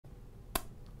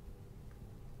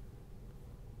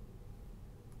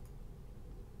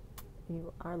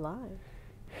You are live.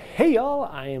 Hey y'all,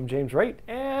 I am James Wright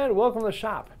and welcome to the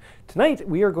shop. Tonight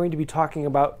we are going to be talking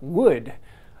about wood.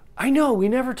 I know, we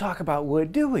never talk about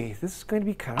wood, do we? This is going to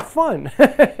be kind of fun.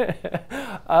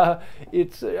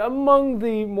 It's among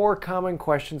the more common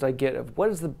questions I get of what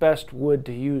is the best wood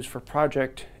to use for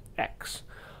project X.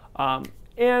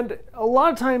 And a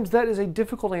lot of times that is a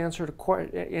difficult answer to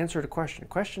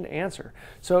question to answer.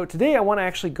 So today I want to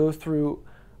actually go through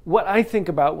what I think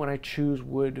about when I choose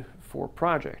wood for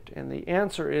project, and the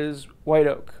answer is white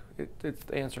oak. It's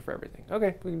the answer for everything.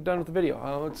 Okay, we're done with the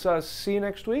video. Let's see you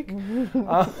next week. So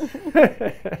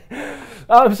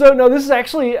no, this is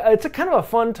actually, it's a kind of a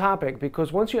fun topic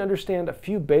because once you understand a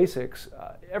few basics,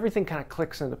 everything kind of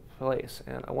clicks into place,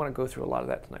 and I want to go through a lot of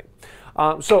that tonight.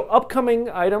 So upcoming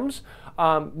items,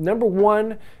 number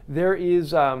one, there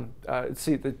is, let's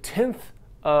see, the 10th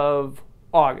of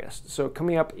August. So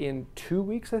coming up in 2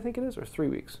 weeks, I think it is, or 3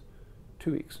 weeks?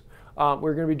 2 weeks.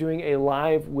 We're going to be doing a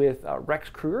live with Rex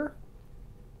Kruger.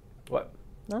 What?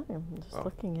 No, I'm just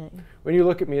looking at you. When you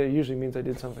look at me, it usually means I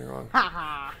did something wrong.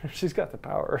 She's got the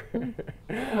power.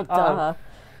 Well, duh.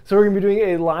 So we're going to be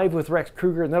doing a live with Rex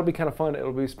Kruger, and that'll be kind of fun.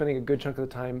 It'll be spending a good chunk of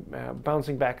the time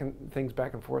bouncing things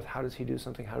back and forth. How does he do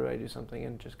something? How do I do something?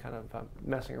 And just kind of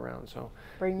messing around. So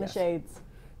bring the shades.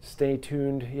 Stay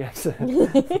tuned. Yes.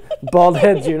 Bald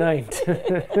heads unite.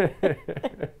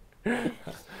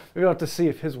 We'll have to see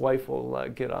if his wife will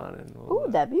get on. And we'll, ooh,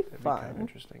 that'd be that'd fun. Be kind of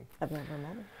interesting. I've never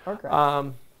met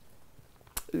her.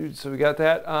 Or So we got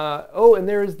that. Oh, and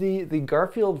there's the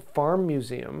Garfield Farm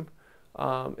Museum,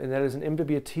 and that is an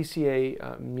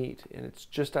MWTCA meet, and it's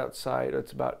just outside.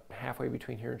 It's about halfway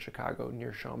between here and Chicago,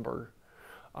 near Schaumburg.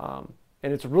 And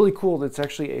it's really cool. It's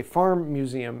actually a farm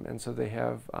museum, and so they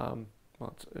have, well,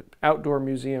 it's an outdoor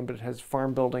museum, but it has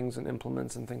farm buildings and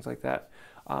implements and things like that.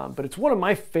 But it's one of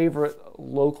my favorite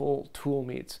local tool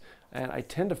meets, and I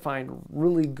tend to find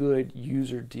really good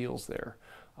user deals there.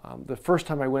 The first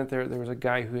time I went there, there was a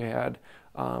guy who had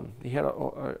a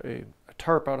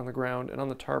tarp out on the ground, and on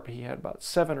the tarp he had about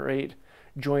 7 or 8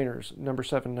 joiners, number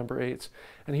 7, number 8s,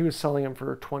 and he was selling them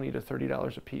for $20 to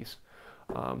 $30 a piece.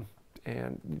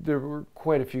 And there were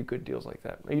quite a few good deals like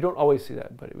that. You don't always see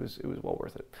that, but it was well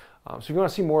worth it. So if you want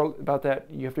to see more about that,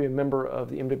 you have to be a member of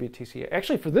the MWTCA.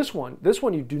 Actually, for this one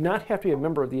you do not have to be a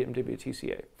member of the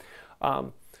MWTCA.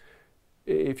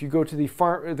 If you go to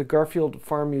the Garfield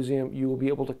Farm Museum, you will be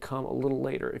able to come a little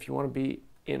later. If you want to be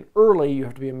in early, you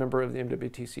have to be a member of the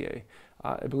MWTCA.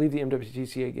 I believe the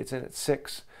MWTCA gets in at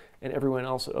 6, and everyone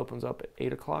else it opens up at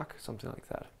 8 o'clock, something like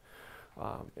that.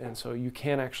 And so you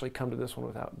can actually come to this one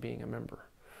without being a member.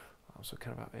 So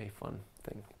kind of a fun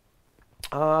thing.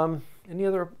 Any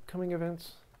other upcoming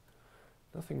events?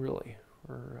 Nothing really.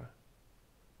 We're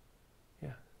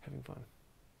yeah, having fun.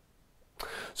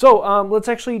 So let's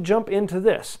actually jump into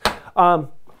this.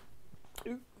 One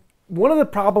of the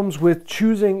problems with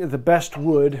choosing the best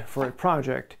wood for a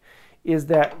project is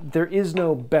that there is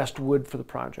no best wood for the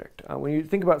project. When you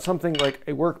think about something like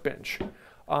a workbench,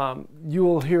 you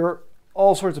will hear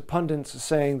all sorts of pundits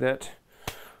saying that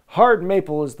hard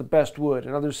maple is the best wood,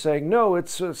 and others saying no,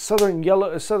 it's a southern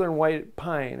white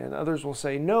pine, and others will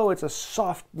say no, it's a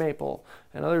soft maple,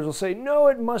 and others will say no,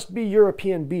 it must be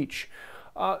European beech.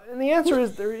 And the answer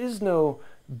is there is no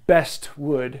best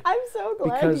wood. I'm so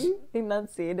glad you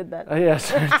enunciated that. Yes,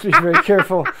 have to be very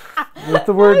careful with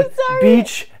the word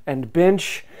beech and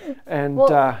bench and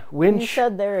winch. You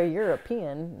said they're a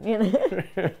European, you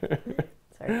know.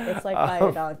 It's like buy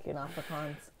a donkey in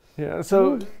Afrikaans. Yeah,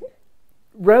 so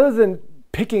rather than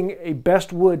picking a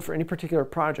best wood for any particular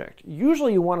project,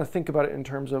 usually you want to think about it in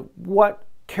terms of what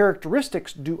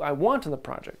characteristics do I want in the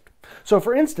project. So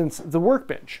for instance, the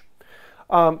workbench.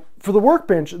 For the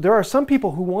workbench, there are some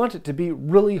people who want it to be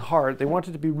really hard. They want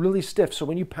it to be really stiff, so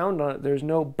when you pound on it, there's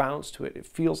no bounce to it. It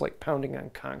feels like pounding on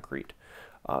concrete.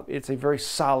 It's a very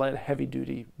solid,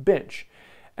 heavy-duty bench.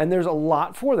 And there's a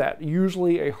lot for that.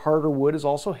 Usually a harder wood is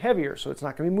also heavier, so it's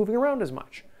not going to be moving around as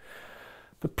much.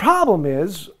 The problem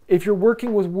is, if you're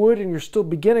working with wood and you're still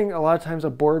beginning, a lot of times a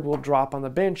board will drop on the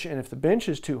bench, and if the bench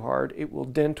is too hard, it will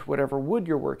dent whatever wood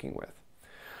you're working with.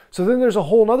 So then there's a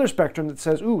whole other spectrum that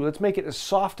says, ooh, let's make it as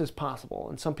soft as possible.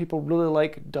 And some people really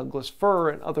like Douglas fir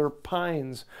and other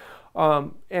pines.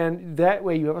 And that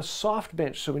way you have a soft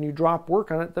bench, so when you drop work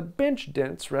on it, the bench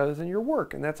dents rather than your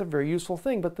work, and that's a very useful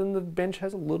thing, but then the bench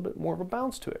has a little bit more of a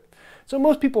bounce to it. So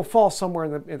most people fall somewhere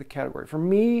in the category. For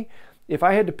me, if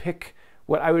I had to pick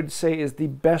what I would say is the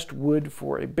best wood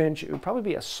for a bench, it would probably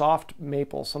be a soft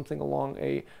maple, something along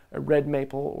a red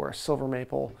maple or a silver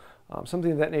maple,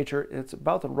 something of that nature. It's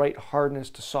about the right hardness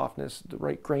to softness, the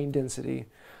right grain density,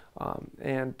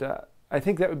 and I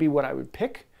think that would be what I would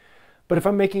pick. But if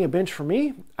I'm making a bench for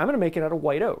me, I'm going to make it out of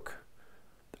white oak.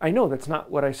 I know that's not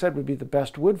what I said would be the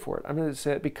best wood for it. I'm going to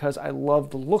say it because I love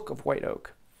the look of white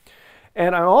oak.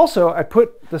 And I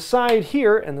put the side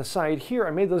here and the side here,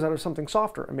 I made those out of something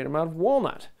softer. I made them out of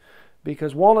walnut,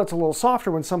 because walnut's a little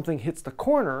softer. When something hits the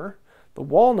corner, the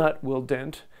walnut will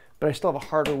dent, but I still have a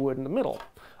harder wood in the middle.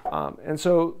 And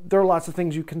so there are lots of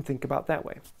things you can think about that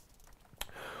way.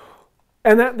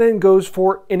 And that then goes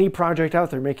for any project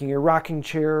out there, making a rocking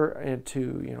chair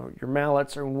into, you know, your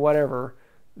mallets or whatever.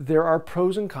 There are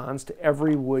pros and cons to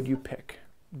every wood you pick.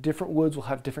 Different woods will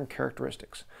have different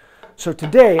characteristics. So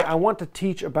today I want to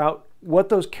teach about what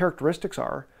those characteristics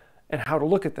are and how to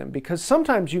look at them, because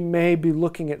sometimes you may be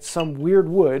looking at some weird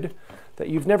wood that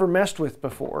you've never messed with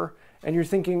before and you're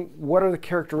thinking, what are the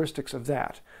characteristics of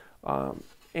that?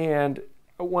 And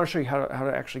I want to show you how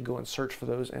to actually go and search for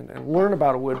those and learn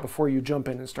about a wood before you jump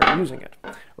in and start using it,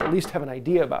 or at least have an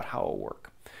idea about how it will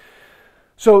work.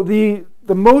 So the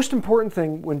most important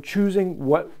thing when choosing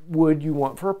what wood you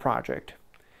want for a project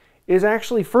is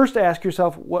actually first to ask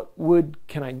yourself, what wood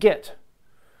can I get?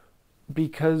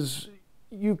 Because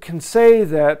you can say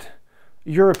that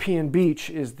European beech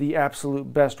is the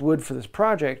absolute best wood for this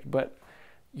project, but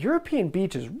European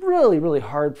beech is really, really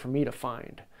hard for me to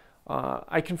find.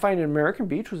 I can find an American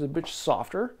beech, which is a bit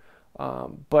softer,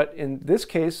 but in this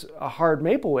case, a hard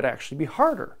maple would actually be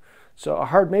harder. So a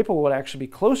hard maple would actually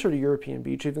be closer to European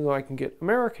beech, even though I can get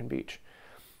American beech.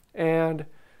 And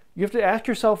you have to ask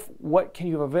yourself, what can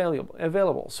you have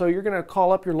available? So you're going to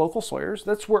call up your local sawyers.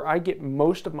 That's where I get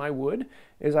most of my wood,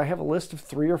 is I have a list of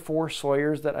 3 or 4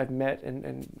 sawyers that I've met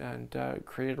and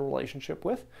created a relationship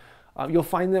with. You'll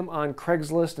find them on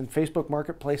Craigslist and Facebook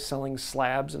Marketplace selling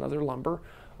slabs and other lumber.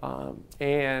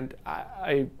 And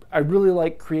I really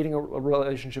like creating a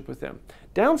relationship with them.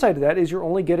 Downside to that is you're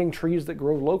only getting trees that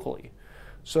grow locally.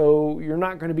 So you're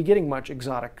not going to be getting much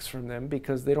exotics from them,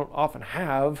 because they don't often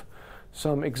have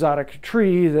some exotic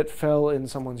tree that fell in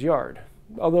someone's yard.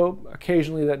 Although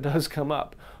occasionally that does come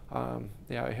up.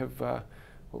 Yeah, I have,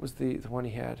 what was the one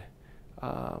he had? It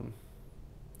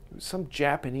was some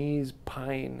Japanese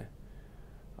pine.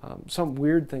 Some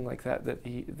weird thing like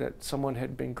that someone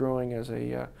had been growing as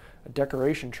a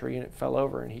decoration tree, and it fell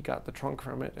over, and he got the trunk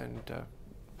from it and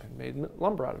made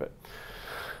lumber out of it.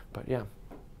 But yeah.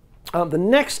 The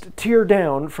next tier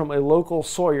down from a local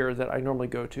sawyer that I normally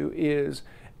go to is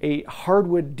a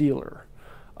hardwood dealer.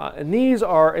 And these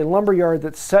are a lumber yard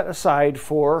that's set aside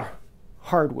for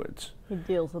hardwoods. He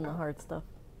deals in the hard stuff.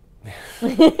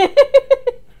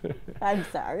 I'm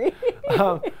sorry.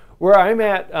 Where I'm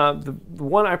at, the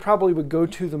one I probably would go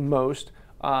to the most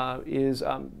is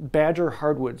Badger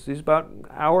Hardwoods. He's about an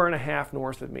hour and a half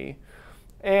north of me.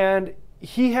 And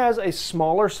he has a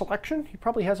smaller selection. He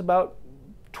probably has about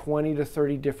 20 to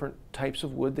 30 different types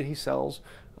of wood that he sells.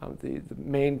 The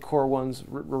main core ones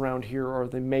around here are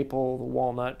the maple, the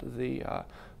walnut, the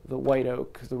white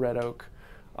oak, the red oak.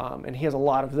 And he has a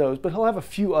lot of those, but he'll have a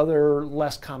few other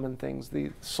less common things,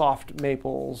 the soft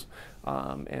maples,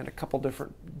 and a couple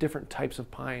different types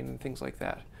of pine and things like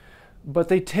that. But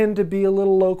they tend to be a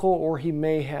little local, or he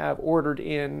may have ordered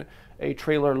in a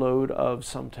trailer load of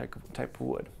some type of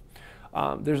wood.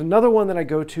 There's another one that I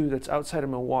go to that's outside of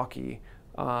Milwaukee,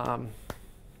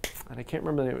 and I can't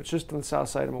remember the name. It's just on the south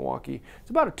side of Milwaukee. It's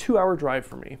about a 2-hour drive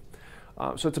for me.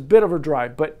 So it's a bit of a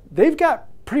drive, but they've got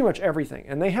pretty much everything,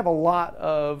 and they have a lot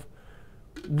of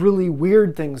really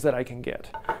weird things that I can get.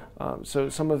 So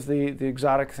some of the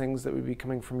exotic things that would be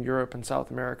coming from Europe and South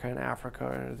America and Africa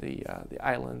or the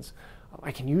islands,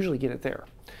 I can usually get it there.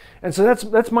 And so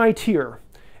that's my tier.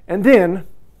 And then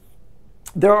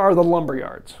there are the lumber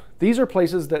yards. These are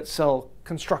places that sell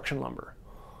construction lumber.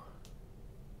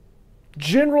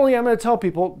 Generally, I'm going to tell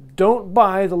people, don't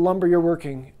buy the lumber you're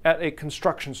working at a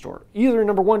construction store. Either,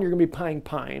 number one, you're going to be buying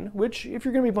pine, which if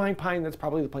you're going to be buying pine, that's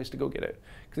probably the place to go get it,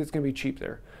 because it's going to be cheap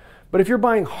there. But if you're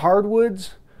buying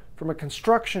hardwoods from a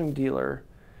construction dealer,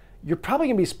 you're probably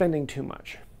going to be spending too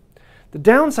much. The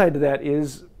downside to that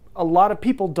is a lot of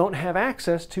people don't have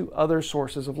access to other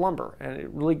sources of lumber, and it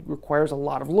really requires a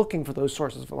lot of looking for those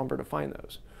sources of lumber to find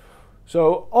those.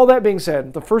 So all that being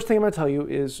said, the first thing I'm going to tell you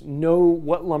is know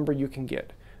what lumber you can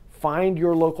get. Find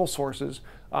your local sources.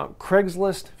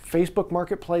 Craigslist, Facebook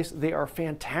Marketplace, they are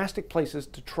fantastic places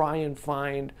to try and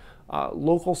find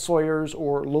local sawyers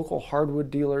or local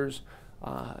hardwood dealers.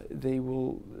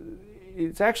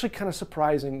 It's actually kind of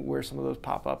surprising where some of those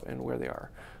pop up and where they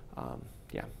are.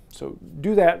 Yeah, so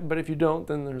do that, but if you don't,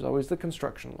 then there's always the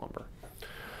construction lumber.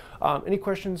 Any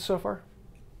questions so far?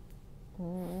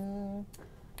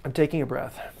 I'm taking a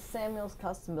breath. Samuel's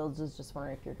Custom Builds is just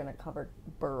wondering if you're going to cover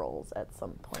burls at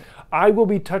some point. I will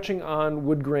be touching on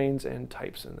wood grains and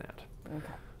types in that.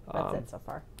 Okay, that's it so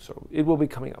far. So it will be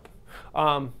coming up.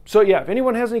 So yeah, if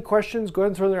anyone has any questions, go ahead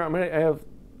and throw them there. I have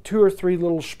 2 or 3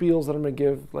 little spiels that I'm going to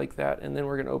give like that, and then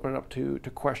we're going to open it up to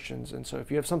questions. And so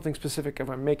if you have something specific, if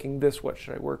I'm making this, what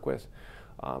should I work with,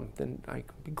 then I'd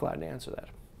be glad to answer that.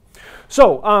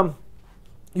 So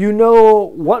you know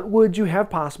what wood you have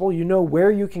possible, you know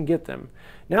where you can get them.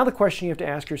 Now the question you have to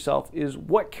ask yourself is,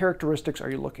 what characteristics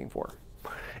are you looking for?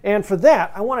 And for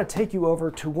that, I want to take you over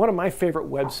to one of my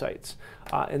favorite websites,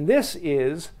 and this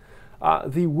is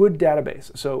the Wood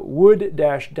Database, so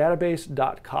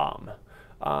wood-database.com.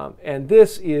 And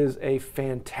this is a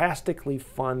fantastically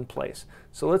fun place.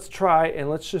 So let's try and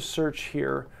let's just search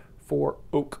here for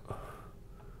oak.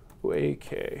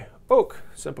 O-A-K. Oak,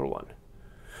 simple one.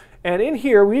 And in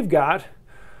here we've got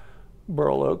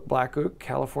burl oak, black oak,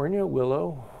 California,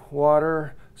 willow,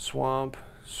 water, swamp,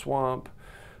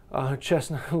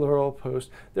 chestnut, laurel,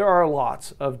 post. There are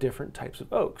lots of different types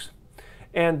of oaks.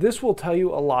 And this will tell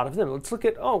you a lot of them. Let's look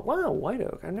at, oh wow, white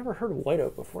oak. I've never heard of white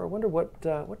oak before. I wonder what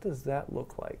does that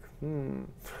look like?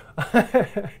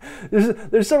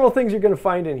 There's several things you're going to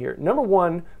find in here. Number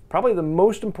one, probably the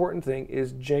most important thing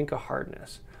is Jenga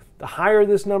hardness. The higher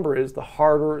this number is, the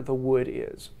harder the wood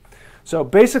is. So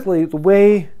basically, the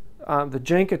way the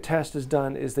Jenga test is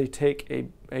done is they take a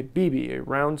BB, a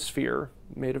round sphere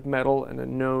made of metal and a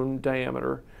known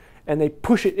diameter, and they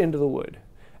push it into the wood.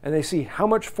 And they see how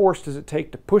much force does it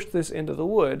take to push this into the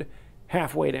wood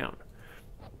halfway down.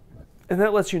 And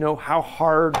that lets you know how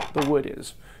hard the wood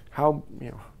is, how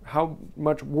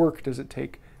much work does it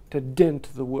take to dent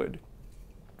the wood.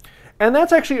 And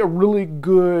that's actually a really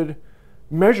good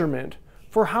measurement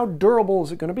for how durable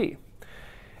is it going to be.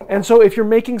 And so if you're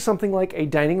making something like a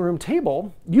dining room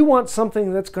table, you want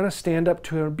something that's going to stand up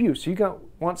to an abuse. You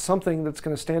want something that's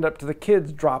going to stand up to the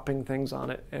kids dropping things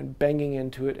on it and banging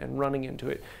into it and running into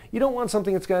it. You don't want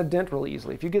something that's going to dent really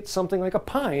easily. If you get something like a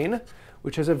pine,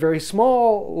 which has a very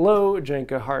small, low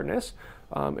Jenga hardness,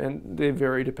 and they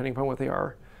vary depending upon what they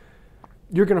are,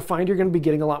 you're going to find you're going to be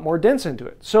getting a lot more dents into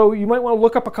it. So you might want to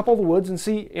look up a couple of the woods and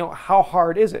see, how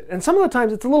hard is it. And some of the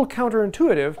times it's a little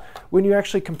counterintuitive when you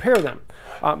actually compare them.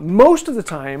 Most of the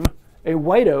time, a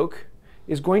white oak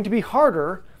is going to be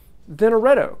harder than a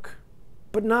red oak,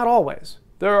 but not always.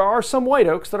 There are some white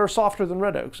oaks that are softer than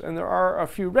red oaks, and there are a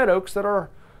few red oaks that are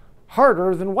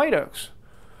harder than white oaks,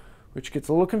 which gets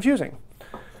a little confusing.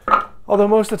 Although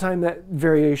most of the time that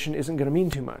variation isn't going to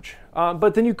mean too much.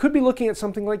 But then you could be looking at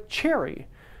something like cherry.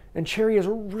 And cherry is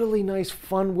a really nice,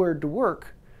 fun wood to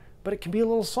work, but it can be a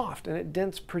little soft and it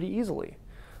dents pretty easily.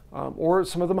 Or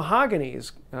some of the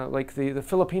mahoganies, like the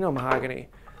Filipino mahogany,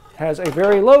 has a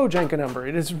very low Jenga number.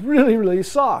 It is really, really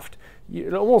soft.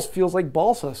 It almost feels like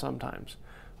balsa sometimes.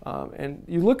 And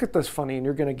you look at this funny and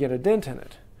you're going to get a dent in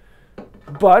it.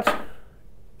 But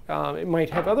it might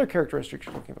have other characteristics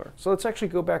you're looking for. So let's actually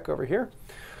go back over here.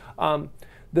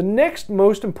 The next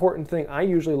most important thing I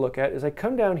usually look at is I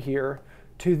come down here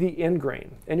to the end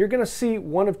grain. And you're going to see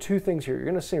one of two things here. You're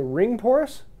going to see ring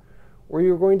porous, or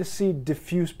you're going to see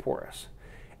diffuse porous.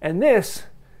 And this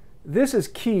is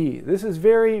key. This is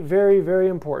very, very, very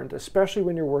important, especially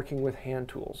when you're working with hand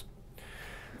tools.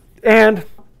 And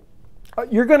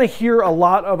you're going to hear a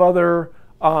lot of other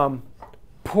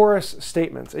porous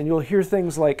statements, and you'll hear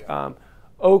things like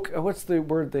oak. What's the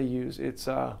word they use? It's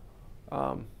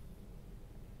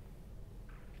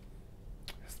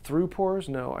through pores?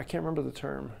 No, I can't remember the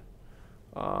term.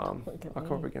 I'll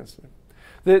come up against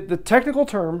it. The technical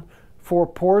term for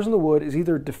pores in the wood is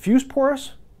either diffuse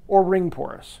porous or ring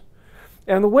porous.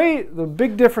 And the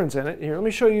big difference in it, here, let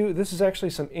me show you, this is actually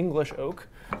some English oak.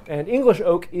 And English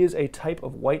oak is a type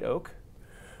of white oak.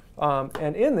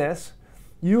 And in this,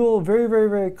 you'll very, very,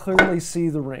 very clearly see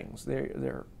the rings.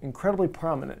 They're incredibly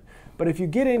prominent. But if you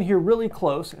get in here really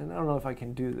close, and I don't know if I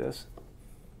can do this,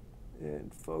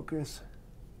 and focus,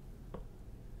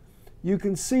 you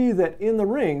can see that in the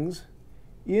rings,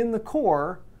 in the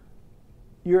core,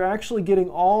 you're actually getting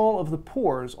all of the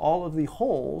pores, all of the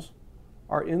holes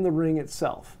are in the ring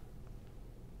itself.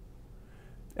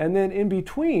 And then in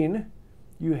between,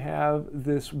 you have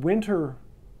this winter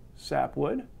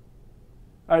sapwood.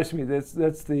 Excuse me,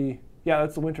 that's the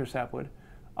winter sapwood.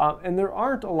 And there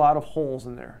aren't a lot of holes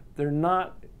in there. They're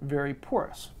not very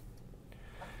porous.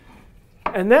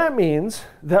 And that means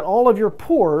that all of your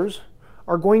pores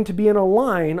are going to be in a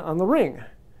line on the ring.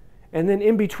 And then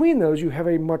in between those, you have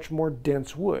a much more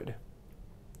dense wood.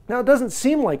 Now, it doesn't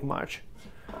seem like much,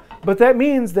 but that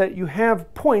means that you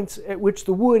have points at which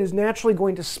the wood is naturally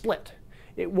going to split.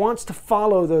 it wants to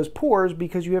follow those pores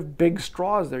because you have big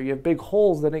straws there. You have big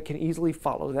holes that it can easily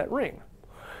follow that ring.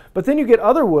 But then you get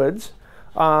other woods.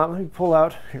 Let me pull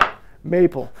out here.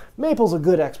 Maple. Maple's a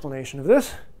good explanation of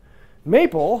this.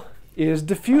 Maple is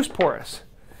diffuse porous.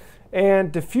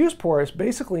 And diffuse porous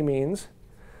basically means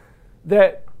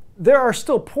that there are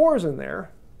still pores in there.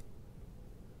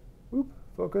 Oop,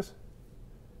 focus.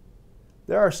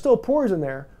 There are still pores in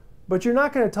there, but you're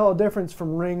not going to tell a difference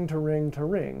from ring to ring to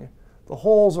ring. The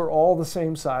holes are all the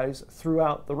same size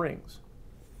throughout the rings.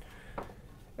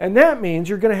 And that means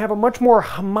you're going to have a much more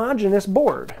homogeneous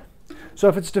board. So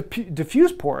if it's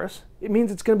diffuse porous, it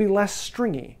means it's going to be less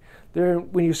stringy.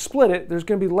 When you split it, there's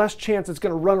going to be less chance it's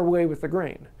going to run away with the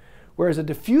grain. Whereas a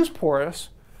diffuse porous,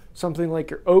 something like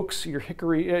your oaks, your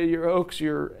hickory,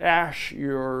 your ash,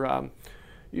 your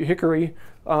hickory,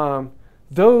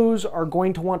 those are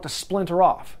going to want to splinter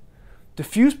off.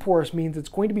 Diffuse porous means it's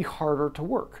going to be harder to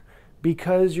work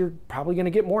because you're probably going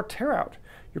to get more tear out.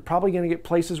 You're probably going to get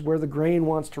places where the grain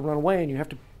wants to run away, and you have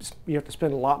to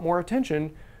spend a lot more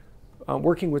attention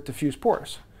working with diffuse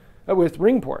porous, with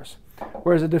ring porous.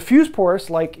 Whereas a diffuse porous,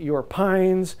 like your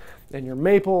pines and your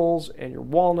maples and your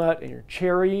walnut and your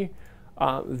cherry,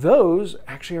 those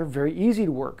actually are very easy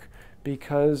to work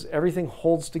because everything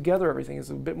holds together. Everything is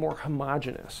a bit more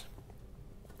homogeneous.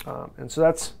 And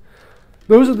so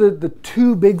those are the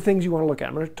two big things you want to look at.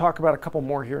 I'm going to talk about a couple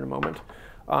more here in a moment.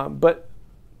 But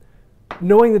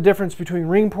knowing the difference between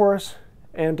ring porous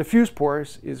and diffuse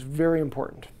porous is very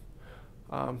important.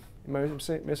 Am I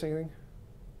missing anything?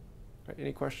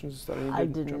 Any questions that I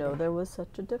didn't know there was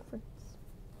such a difference.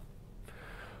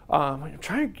 I'm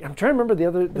trying to remember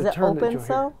the term that you'll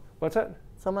hear. What's that?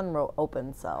 Someone wrote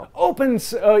open cell. Open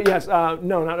cell. Yes.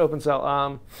 No, not open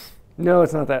cell. No,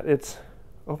 it's not that. It's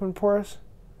open porous.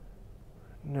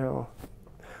 No.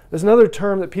 There's another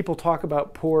term that people talk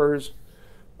about pores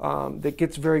that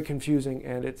gets very confusing,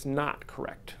 and it's not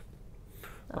correct.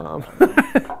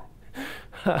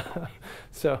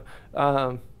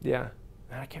 Yeah.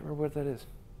 I can't remember what that is.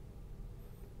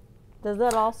 Does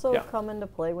that also come into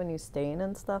play when you stain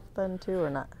and stuff then too, or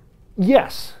not?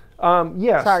 Yes.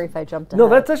 Yes. Sorry if I jumped ahead. No,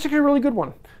 that's actually a really good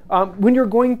one. When you're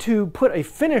going to put a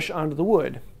finish onto the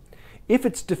wood, if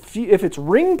it's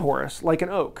ring porous like an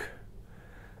oak,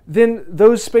 then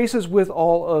those spaces with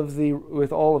all of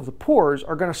the pores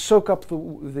are going to soak up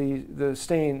the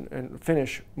stain and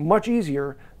finish much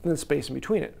easier than the space in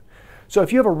between it. So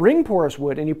if you have a ring porous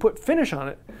wood and you put finish on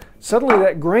it, suddenly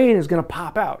that grain is going to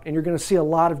pop out, and you're going to see a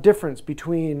lot of difference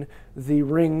between the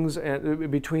rings and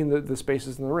between the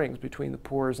spaces in the rings, between the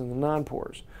pores and the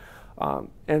non-pores.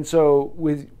 And so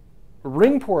with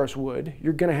ring porous wood,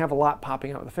 you're going to have a lot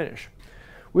popping out in the finish.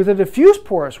 With a diffuse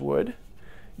porous wood,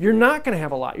 you're not going to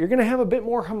have a lot. You're going to have a bit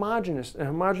more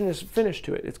homogeneous finish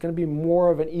to it. It's going to be more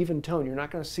of an even tone. You're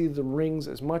not going to see the rings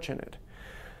as much in it.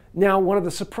 Now, one of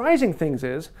the surprising things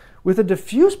is, with a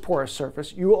diffuse porous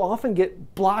surface, you will often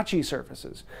get blotchy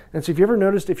surfaces. And so if you ever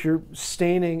noticed, if you're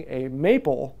staining a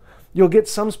maple, you'll get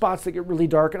some spots that get really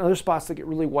dark and other spots that get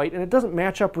really white, and it doesn't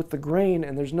match up with the grain,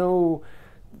 and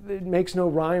it makes no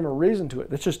rhyme or reason to it.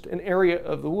 It's just an area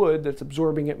of the wood that's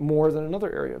absorbing it more than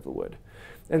another area of the wood.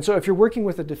 And so if you're working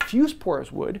with a diffuse porous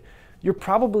wood, you're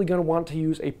probably going to want to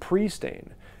use a pre-stain,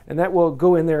 and that will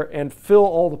go in there and fill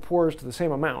all the pores to the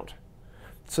same amount,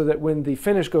 so that when the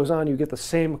finish goes on, you get the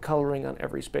same coloring on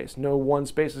every space. No one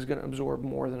space is going to absorb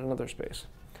more than another space.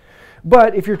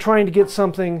 But if you're trying to get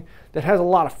something that has a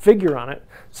lot of figure on it,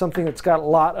 something that's got a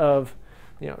lot of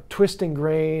twisting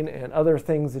grain and other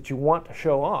things that you want to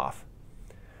show off,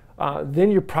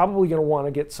 then you're probably going to want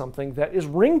to get something that is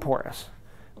ring porous,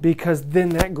 because then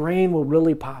that grain will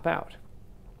really pop out.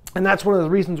 And that's one of the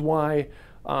reasons why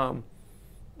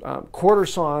quarter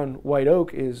sawn white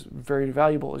oak is very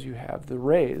valuable, as you have the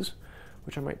rays,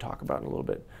 which I might talk about in a little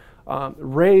bit.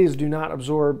 Rays do not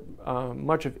absorb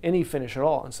much of any finish at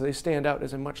all, and so they stand out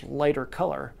as a much lighter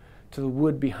color to the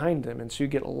wood behind them, and so you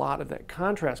get a lot of that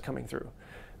contrast coming through.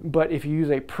 But if you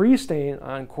use a pre-stain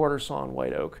on quarter sawn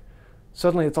white oak,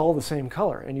 suddenly it's all the same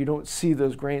color, and you don't see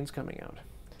those grains coming out.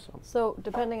 So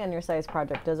depending on your size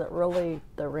project, does it really,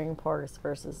 the ring porous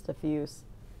versus diffuse,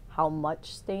 how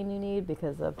much stain you need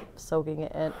because of soaking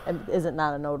it in? And is it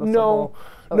not a noticeable?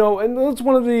 No, and that's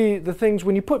one of the things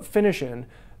when you put finish in,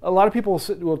 a lot of people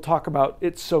will talk about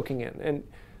it soaking in, and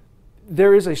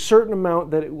there is a certain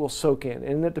amount that it will soak in,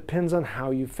 and that depends on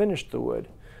how you finished the wood.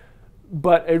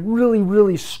 But a really,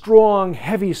 really strong,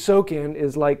 heavy soak in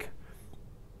is like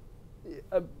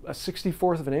a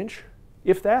 64th of an inch,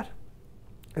 if that.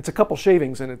 It's a couple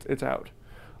shavings and it's out.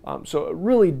 So a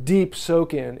really deep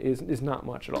soak in is not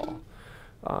much at all.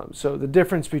 So the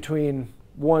difference between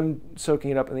one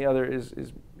soaking it up and the other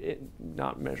is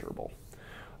not measurable.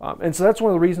 And so that's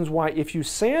one of the reasons why if you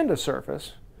sand a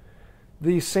surface,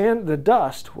 the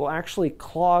dust will actually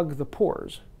clog the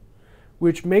pores,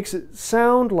 which makes it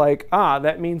sound like,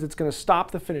 that means it's going to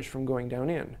stop the finish from going down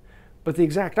in. But the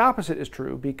exact opposite is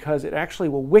true, because it actually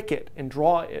will wick it and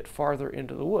draw it farther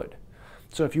into the wood.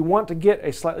 So if you want to get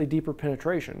a slightly deeper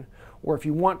penetration, or if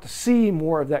you want to see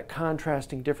more of that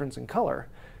contrasting difference in color,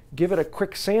 give it a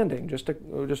quick sanding, just to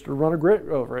run a grit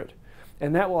over it,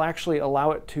 and that will actually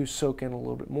allow it to soak in a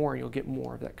little bit more, and you'll get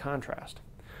more of that contrast.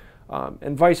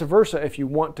 And vice versa, if you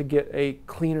want to get a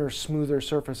cleaner, smoother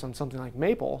surface on something like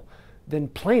maple, then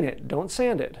plane it, don't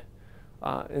sand it.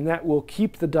 And that will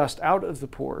keep the dust out of the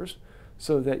pores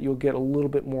so that you'll get a little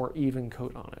bit more even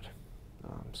coat on it.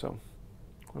 So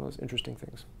one of those interesting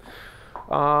things.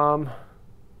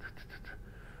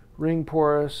 Ring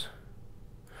porous.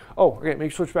 Oh, okay, let me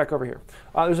switch back over here.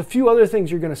 There's a few other things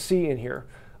you're going to see in here.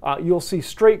 You'll see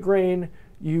straight grain.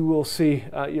 You will see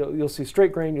you'll see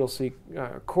straight grain. You'll see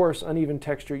coarse, uneven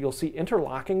texture. You'll see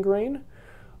interlocking grain,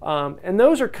 and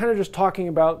those are kind of just talking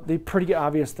about the pretty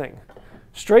obvious thing.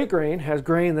 Straight grain has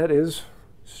grain that is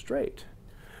straight.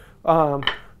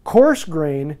 Coarse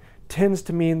grain tends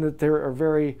to mean that there are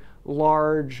very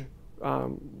large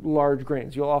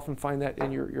grains. You'll often find that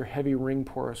in your heavy ring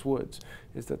porous woods,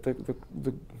 is that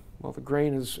the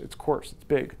grain it's coarse, it's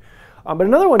big. But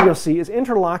another one you'll see is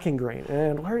interlocking grain.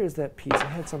 And where is that piece? I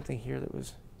had something here that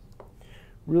was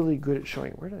really good at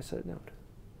showing it. Where did I set it down?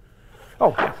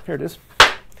 Oh, yeah, here it is.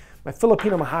 My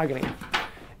Filipino mahogany.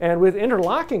 And with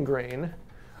interlocking grain,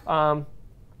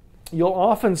 you'll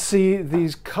often see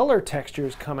these color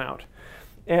textures come out.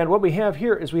 And what we have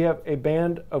here is we have a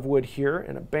band of wood here,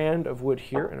 and a band of wood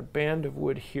here, and a band of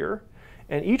wood here.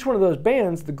 And each one of those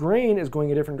bands, the grain is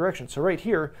going a different direction. So right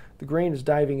here, the grain is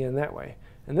diving in that way.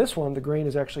 And this one, the grain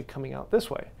is actually coming out this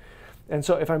way. And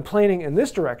so if I'm planing in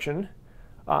this direction,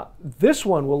 this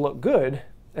one will look good,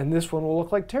 and this one will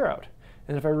look like tear out.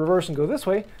 And if I reverse and go this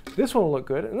way, this one will look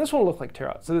good, and this one will look like tear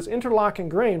out. So this interlocking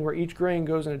grain, where each grain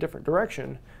goes in a different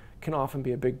direction, can often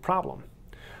be a big problem.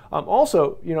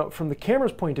 Also, from the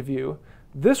camera's point of view,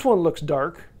 this one looks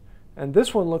dark, and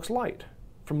this one looks light.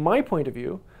 From my point of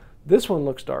view, this one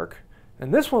looks dark,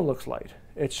 and this one looks light.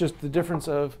 It's just the difference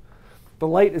of the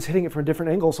light is hitting it from a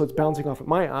different angle, so it's bouncing off at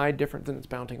my eye, different than it's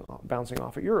bouncing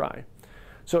off at your eye.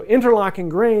 So interlocking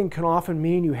grain can often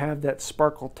mean you have that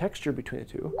sparkle texture between the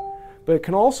two, but it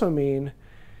can also mean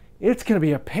it's going to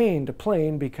be a pain to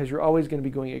plane because you're always going to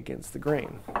be going against the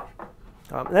grain.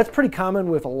 And that's pretty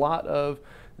common with a lot of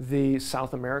the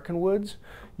South American woods,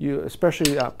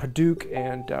 especially Paduke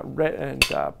and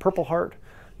Purple Heart.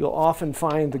 You'll often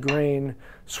find the grain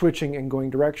switching and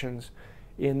going directions,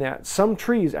 in that some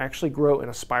trees actually grow in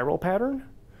a spiral pattern.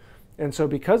 And so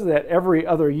because of that, every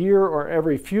other year or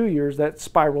every few years, that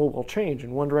spiral will change.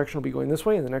 And one direction will be going this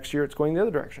way, and the next year it's going the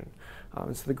other direction.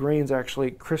 And so the grains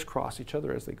actually crisscross each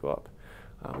other as they go up,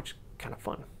 which is kind of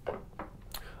fun.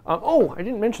 Oh, I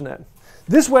didn't mention that.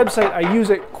 This website, I use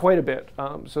it quite a bit,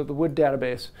 so the Wood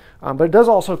database. But it does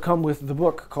also come with the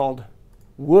book called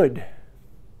Wood.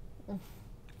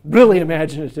 Really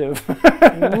imaginative.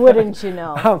 Wouldn't you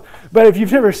know? But if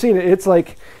you've never seen it,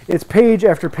 it's page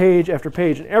after page after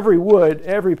page, and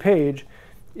every page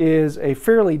is a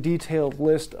fairly detailed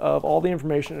list of all the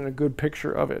information and a good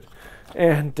picture of it.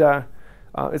 And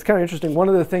it's kind of interesting. One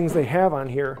of the things they have on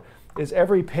here is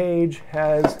every page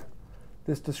has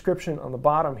this description on the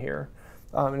bottom here,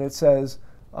 and it says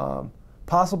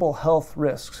possible health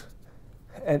risks.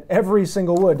 And every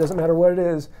single wood, doesn't matter what it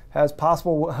is, has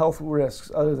possible health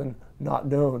risks other than not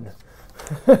known.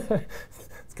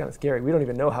 It's kind of scary. We don't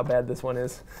even know how bad this one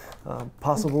is.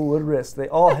 Possible wood risks. They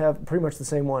all have pretty much the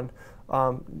same one.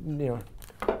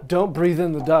 Don't breathe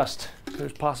in the dust.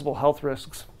 There's possible health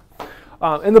risks.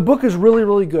 And the book is really,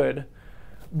 really good,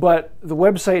 but the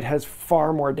website has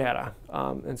far more data.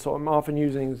 And so I'm often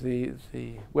using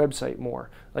the website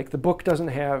more. Like the book doesn't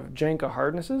have Janka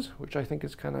hardnesses, which I think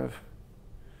is kind of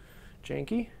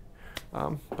janky,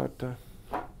 oh, I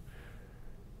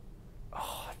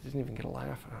didn't even get a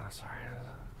laugh. Oh, sorry.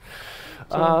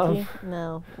 Janky?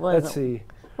 No, let's see.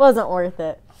 Wasn't worth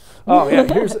it. Oh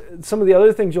yeah, here's some of the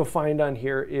other things you'll find on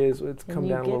here is, let's come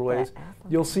down a little ways.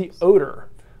 You'll see odor.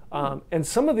 And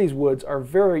some of these woods are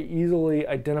very easily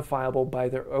identifiable by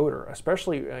their odor,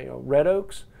 especially red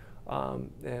oaks.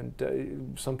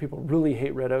 And some people really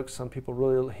hate red oaks. Some people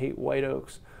really hate white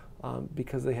oaks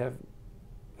because they have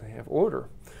odor.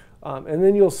 And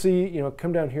then you'll see,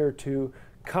 come down here to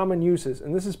common uses.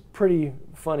 And this is pretty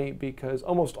funny because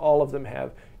almost all of them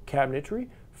have cabinetry,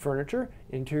 furniture,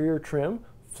 interior trim,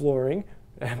 flooring,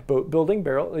 boat building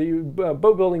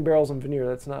barrels and veneer,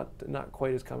 that's not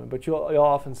quite as common, but you'll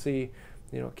often see,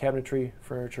 cabinetry,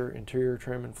 furniture, interior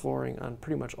trim, and flooring on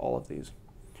pretty much all of these.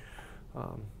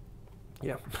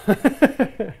 Yeah.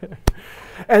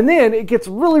 And then it gets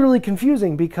really, really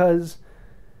confusing because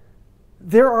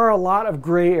there are a lot of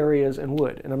gray areas in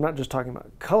wood. And I'm not just talking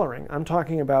about coloring. I'm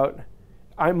talking about,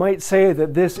 I might say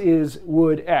that this is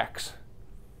wood X,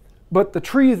 but the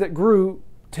tree that grew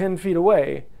 10 feet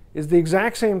away is the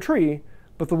exact same tree,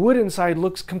 but the wood inside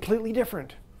looks completely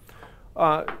different.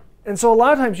 And so a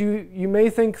lot of times you may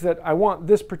think that I want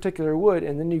this particular wood,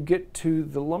 and then you get to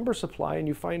the lumber supply and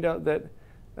you find out that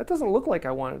that doesn't look like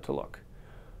I want it to look.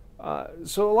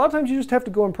 So a lot of times you just have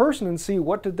to go in person and see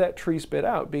what did that tree spit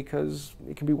out, because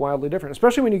it can be wildly different,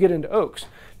 especially when you get into oaks.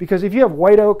 Because if you have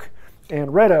white oak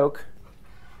and red oak,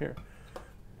 here,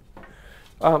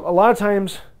 a lot of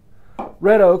times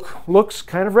red oak looks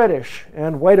kind of reddish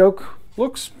and white oak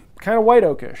looks kind of white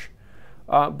oakish.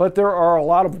 But there are a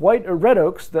lot of red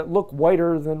oaks that look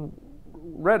whiter than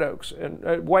red oaks,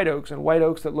 and white oaks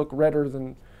that look redder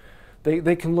than,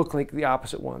 they can look like the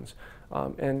opposite ones.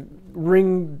 And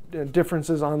ring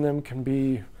differences on them can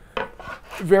be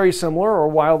very similar or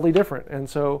wildly different. And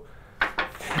so,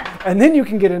 and then you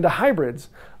can get into hybrids.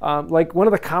 Like one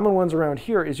of the common ones around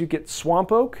here is you get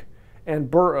swamp oak and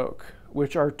bur oak,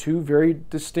 which are two very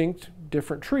distinct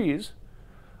different trees.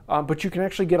 But you can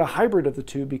actually get a hybrid of the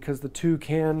two because the two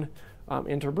can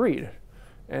interbreed.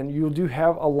 And you do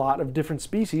have a lot of different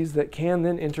species that can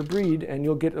then interbreed, and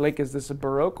you'll get, like, is this a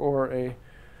bur oak or a, it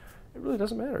really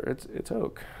doesn't matter, it's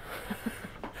oak.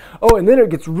 Oh, and then it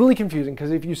gets really confusing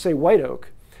because if you say white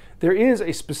oak, there is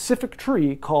a specific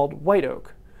tree called white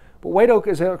oak. But white oak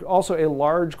is also a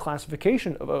large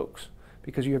classification of oaks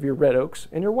because you have your red oaks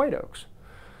and your white oaks.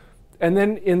 And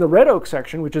then in the red oak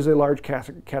section, which is a large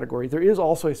category, there is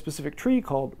also a specific tree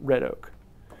called red oak.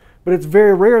 But it's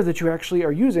very rare that you actually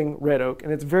are using red oak,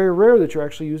 and it's very rare that you're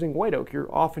actually using white oak.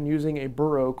 You're often using a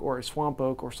bur oak or a swamp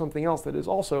oak or something else that is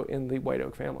also in the white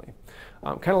oak family.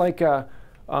 Kind of like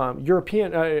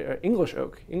English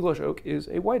oak. English oak is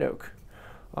a white oak,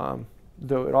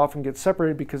 though it often gets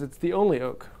separated because it's the only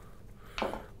oak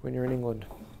when you're in England.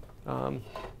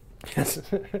 Yes.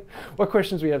 What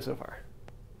questions do we have so far?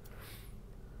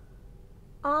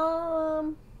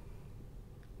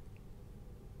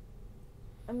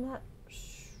 I'm not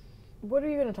what are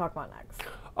you going to talk about next?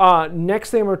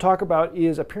 Next thing I'm going to talk about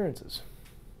is appearances.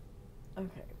 Okay.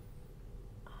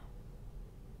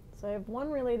 So I have one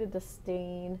related to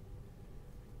stain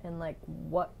and like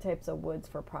what types of woods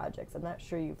for projects. I'm not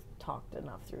sure you've talked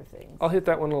enough through things. I'll hit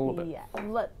that one a little bit.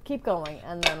 Yeah, keep going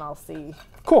and then I'll see.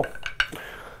 Cool.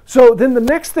 So then the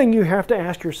next thing you have to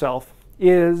ask yourself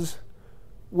is,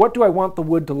 what do I want the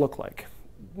wood to look like?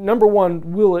 Number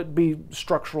one, will it be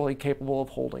structurally capable of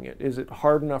holding it? Is it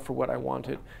hard enough for what I want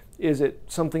it? Is it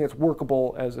something that's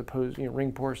workable as opposed,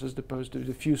 ring porous as opposed to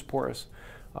diffuse porous?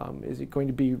 Is it going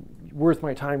to be worth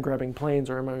my time grabbing planes,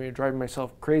 or am I driving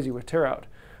myself crazy with tear out?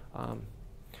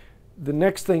 The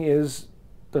next thing is,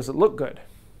 does it look good?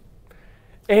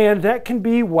 And that can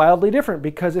be wildly different,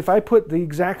 because if I put the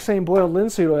exact same boiled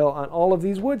linseed oil on all of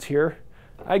these woods here,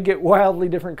 I get wildly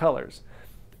different colors.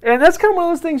 And that's kind of one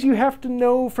of those things you have to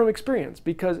know from experience,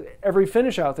 because every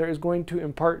finish out there is going to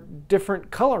impart different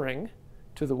coloring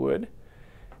to the wood,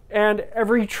 and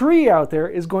every tree out there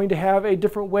is going to have a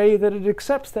different way that it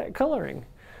accepts that coloring.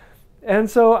 And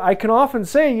so I can often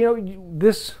say,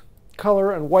 this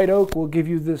color on white oak will give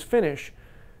you this finish,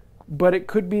 but it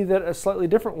could be that a slightly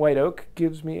different white oak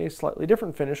gives me a slightly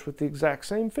different finish with the exact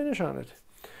same finish on it.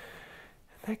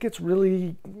 That gets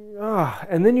really,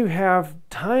 and then you have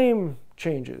time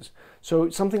changes. So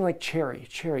something like cherry.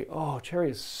 Cherry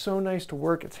is so nice to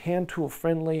work. It's hand tool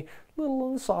friendly, a little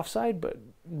on the soft side, but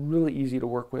really easy to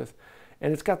work with.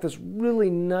 And it's got this really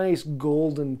nice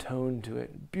golden tone to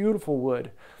it. Beautiful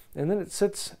wood. And then it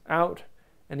sits out,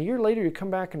 and a year later you come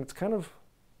back and it's kind of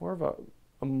more of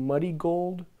a muddy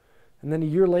gold. And then a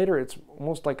year later it's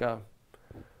almost like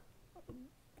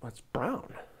it's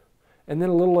brown. And then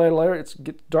a little later it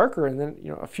gets darker, and then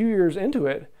a few years into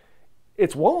it,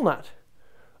 it's walnut.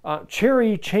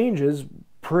 Cherry changes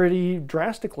pretty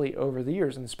drastically over the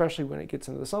years, and especially when it gets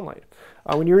into the sunlight.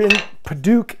 When you're in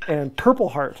Padauk and Purple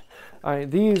Heart,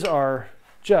 these are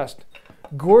just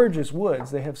gorgeous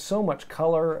woods. They have so much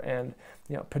color, and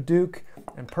Padauk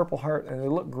and Purple Heart, and they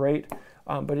look great.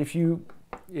 But if you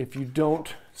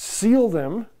don't seal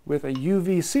them with a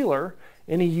UV sealer,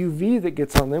 any UV that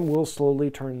gets on them will slowly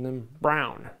turn them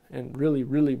brown, and really,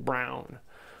 really brown.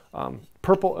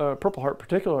 Purple Heart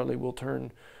particularly will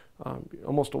turn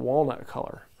almost a walnut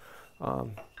color.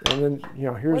 And then, you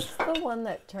know, here's what's the one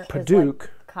that turns Paduke.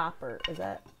 like copper? Is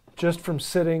that Just from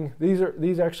sitting,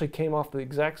 these actually came off the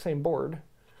exact same board.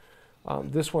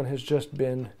 This one has just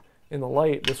been in the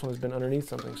light. This one has been underneath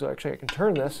something. So actually I can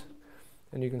turn this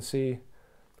and you can see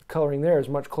the coloring there is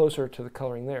much closer to the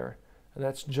coloring there. And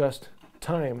that's just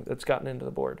time that's gotten into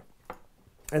the board.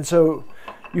 And so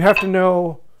you have to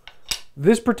know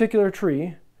this particular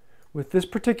tree with this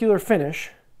particular finish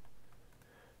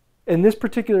in this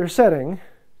particular setting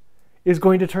is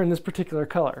going to turn this particular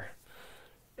color.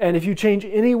 And if you change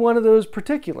any one of those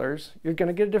particulars, you're going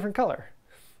to get a different color.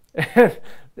 And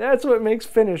that's what makes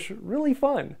finish really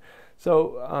fun.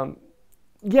 So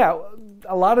yeah,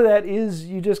 a lot of that is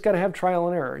you just got to have trial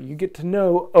and error. You get to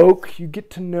know oak, you get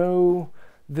to know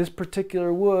this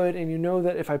particular wood, and you know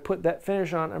that if I put that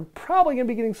finish on, I'm probably going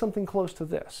to be getting something close to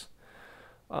this.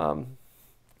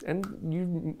 And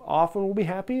you often will be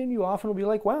happy, and you often will be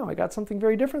like, wow, I got something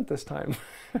very different this time.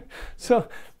 So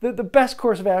the best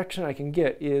course of action I can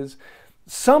get is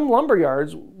some lumber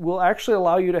yards will actually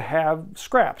allow you to have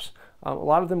scraps. A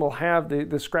lot of them will have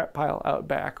the scrap pile out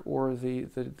back or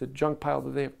the junk pile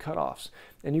that they have cut-offs.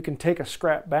 And you can take a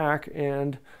scrap back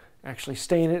and actually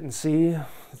stain it and see,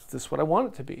 is this what I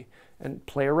want it to be? And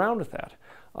play around with that.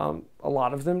 A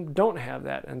lot of them don't have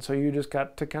that, and so you just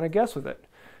got to kind of guess with it.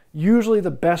 Usually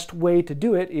the best way to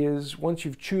do it is once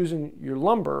you've chosen your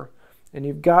lumber and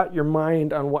you've got your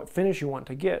mind on what finish you want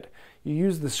to get, you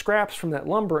use the scraps from that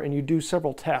lumber and you do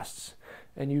several tests.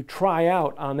 And you try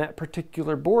out on that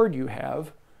particular board you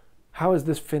have, how is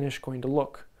this finish going to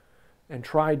look? And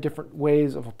try different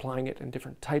ways of applying it and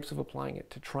different types of applying it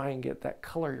to try and get that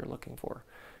color you're looking for.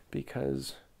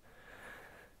 Because,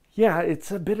 yeah,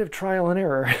 it's a bit of trial and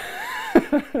error.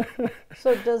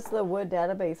 So does the wood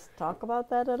database talk about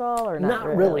that at all, or not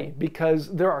really? Because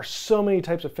there are so many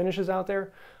types of finishes out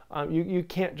there. You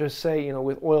can't just say, you know,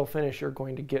 with oil finish you're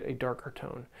going to get a darker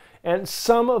tone. And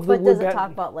some of the But does it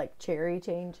talk about like cherry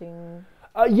changing?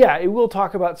 Yeah, it will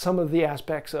talk about some of the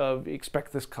aspects of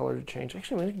expect this color to change.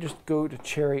 Actually, we can just go to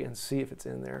cherry and see if it's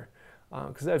in there.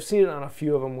 Because I've seen it on a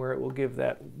few of them where it will give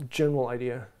that general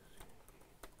idea.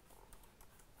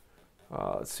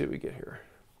 Let's see what we get here.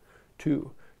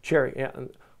 2, cherry. Yeah,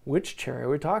 which cherry are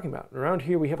we talking about? Around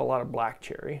here we have a lot of black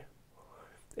cherry.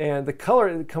 And the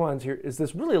color that comes on here is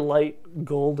this really light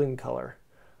golden color.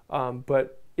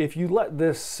 But if you let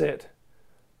this sit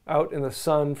out in the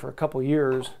sun for a couple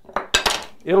years,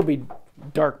 it'll be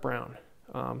dark brown.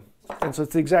 And so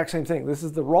it's the exact same thing. This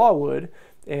is the raw wood,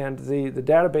 and the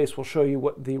database will show you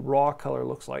what the raw color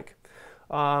looks like.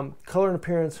 Color and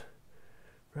appearance,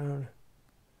 brown.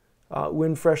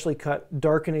 When freshly cut,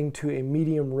 darkening to a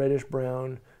medium reddish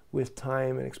brown with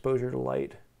time and exposure to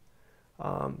light.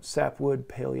 Sapwood,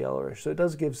 pale yellowish. So it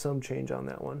does give some change on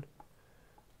that one.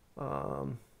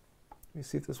 Let me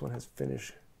see if this one has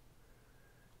finish.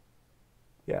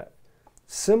 Yeah,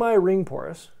 semi-ring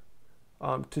porous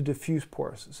to diffuse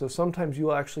porous. So sometimes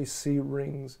you'll actually see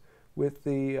rings with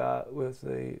the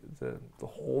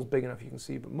holes big enough you can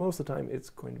see, but most of the time it's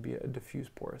going to be a diffuse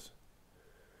porous.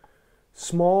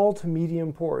 Small to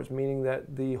medium pores, meaning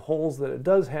that the holes that it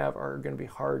does have are going to be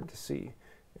hard to see.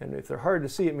 And if they're hard to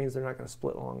see, it means they're not going to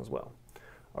split along as well.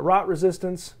 A rot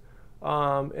resistance,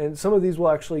 and some of these will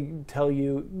actually tell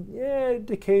you, yeah, it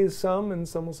decays some, and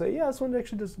some will say, yeah, this one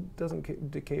actually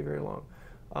doesn't decay very long.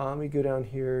 We go down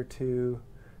here to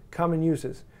common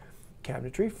uses.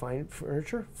 Cabinetry, fine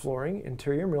furniture, flooring,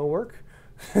 interior millwork,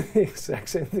 the exact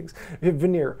same things.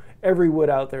 Veneer. Every wood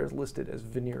out there is listed as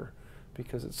veneer,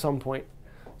 because at some point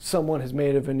someone has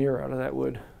made a veneer out of that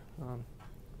wood.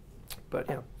 But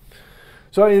yeah.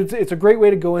 So it's a great way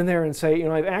to go in there and say, you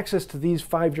know, I have access to these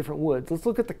 5 different woods. Let's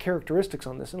look at the characteristics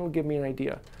on this, and it'll give me an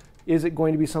idea. Is it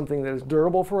going to be something that is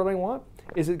durable for what I want?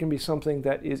 Is it going to be something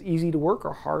that is easy to work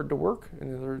or hard to work?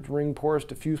 In other words, ring porous,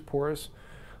 diffuse porous.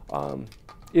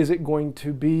 Is it going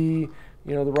to be,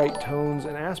 you know, the right tones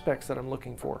and aspects that I'm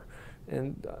looking for?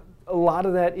 And a lot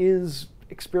of that is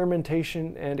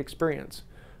experimentation and experience.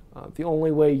 The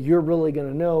only way you're really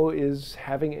going to know is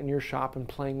having it in your shop and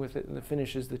playing with it in the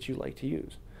finishes that you like to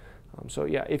use. So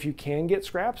yeah, if you can get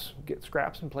scraps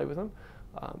and play with them.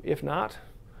 If not,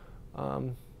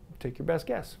 take your best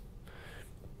guess.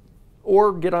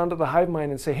 Or get onto the hive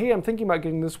mind and say, hey, I'm thinking about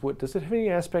getting this wood. Does it have any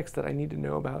aspects that I need to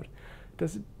know about?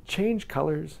 Does it change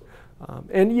colors?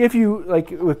 And if you, like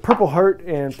with Purple Heart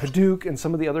and Paduke and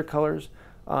some of the other colors,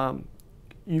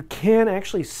 you can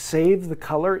actually save the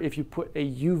color if you put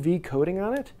a UV coating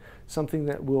on it, something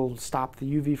that will stop the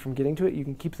UV from getting to it. You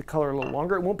can keep the color a little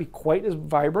longer. It won't be quite as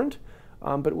vibrant,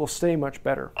 but it will stay much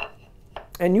better.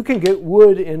 And you can get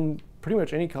wood in pretty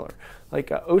much any color.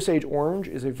 Like Osage orange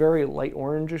is a very light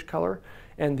orangish color,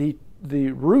 and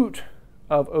the root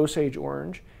of Osage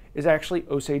orange is actually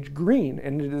Osage green,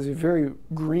 and it is a very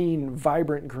green,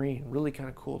 vibrant green, really kind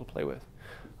of cool to play with.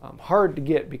 Hard to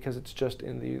get because it's just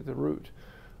in the root,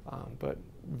 but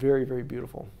very, very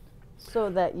beautiful. So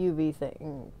that UV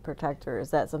thing, protector,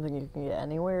 is that something you can get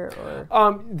anywhere?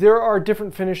 Or? There are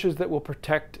different finishes that will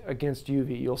protect against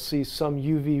UV. You'll see some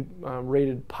UV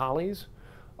rated polys.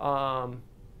 I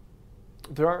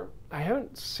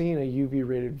haven't seen a UV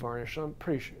rated varnish. I'm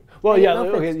pretty sure. Well, yeah,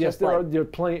 okay, yes,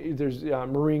 there's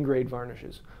marine grade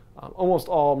varnishes. Almost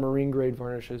all marine grade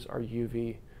varnishes are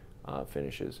UV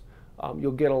finishes.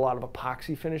 You'll get a lot of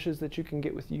epoxy finishes that you can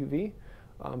get with UV,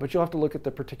 but you'll have to look at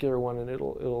the particular one, and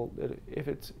if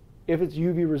it's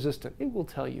UV resistant, it will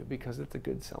tell you because it's a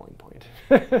good selling point.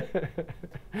 But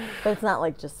it's not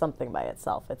like just something by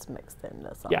itself; it's mixed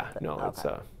into something. Yeah, no, okay. It's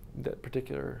that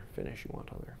particular finish you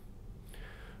want on there.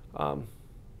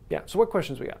 Yeah. So what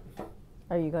questions we got?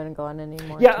 Are you going to go on any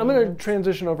more? Yeah, I'm going to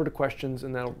transition over to questions,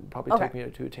 and that'll probably take me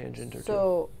to a tangent or two.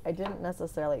 So I didn't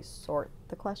necessarily sort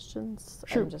the questions.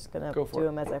 Sure. I'm just going to do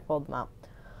them as I pulled them out.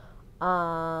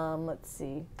 Let's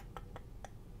see.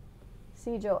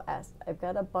 Joe asked, I've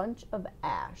got a bunch of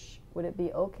ash. Would it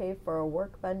be okay for a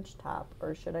workbench top,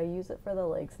 or should I use it for the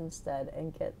legs instead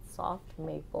and get soft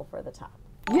maple for the top?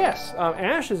 Yes,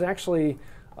 ash is actually,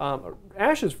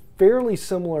 ash is fairly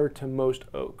similar to most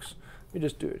oaks. Let me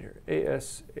just do it here,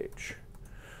 ASH.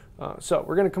 So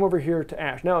we're going to come over here to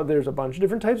ash. Now there's a bunch of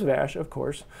different types of ash, of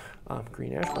course.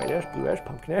 Green ash, white ash, blue ash,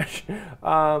 pumpkin ash.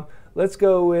 Let's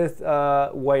go with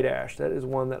white ash. That is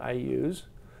one that I use.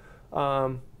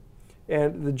 And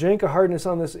the Janka hardness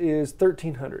on this is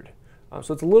 1300.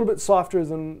 So it's a little bit softer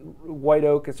than white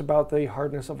oak. It's about the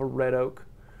hardness of a red oak.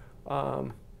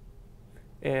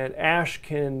 And ash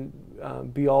can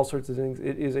be all sorts of things.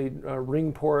 It is a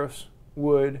ring porous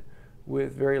wood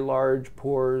with very large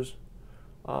pores.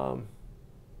 Yeah,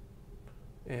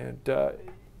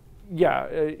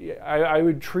 I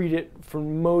would treat it, for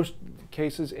most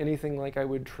cases, anything like I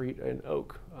would treat an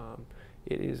oak.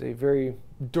 It is a very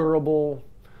durable,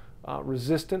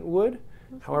 resistant wood.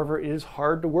 However, it is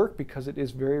hard to work because it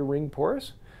is very ring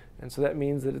porous, and so that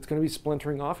means that it's going to be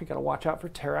splintering off. You got to watch out for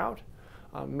tear out.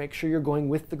 Make sure you're going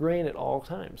with the grain at all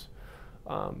times.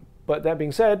 But that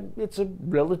being said, it's a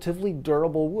relatively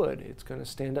durable wood. It's going to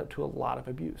stand up to a lot of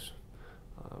abuse.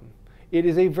 It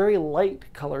is a very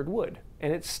light colored wood,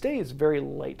 and it stays very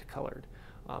light colored.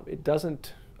 It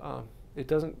doesn't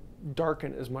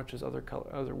darken as much as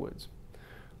other woods.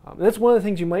 And that's one of the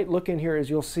things you might look in here is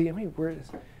you'll see, where is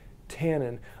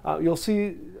tannin? You'll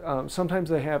see sometimes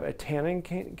they have a tannin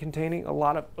containing. A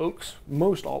lot of oaks,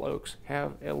 most all oaks,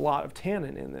 have a lot of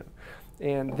tannin in them.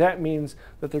 And that means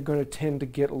that they're going to tend to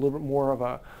get a little bit more of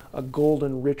a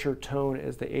golden, richer tone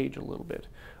as they age a little bit.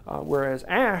 Whereas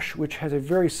ash, which has a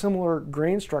very similar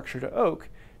grain structure to oak,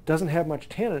 doesn't have much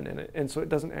tannin in it, and so it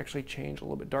doesn't actually change a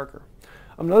little bit darker.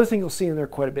 Another thing you'll see in there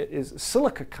quite a bit is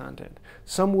silica content.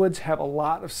 Some woods have a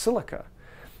lot of silica,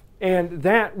 and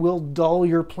that will dull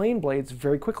your plane blades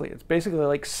very quickly. It's basically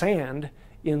like sand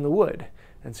in the wood.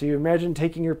 And so you imagine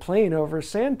taking your plane over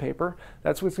sandpaper.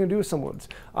 That's what it's going to do with some woods.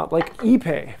 Like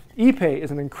Ipe. Ipe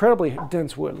is an incredibly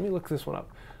dense wood. Let me look this one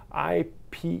up.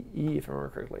 IPE, if I remember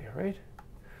correctly, right?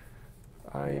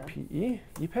 IPE?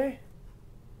 Ipe?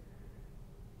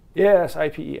 Yes,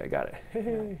 IPE. I got it.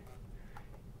 Hey.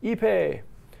 Ipe.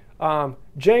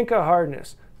 Janka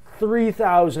hardness,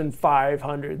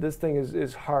 3,500. This thing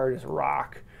is hard as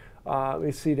rock. Let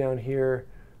me see down here.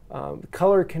 The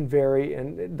color can vary,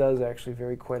 and it does actually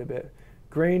vary quite a bit.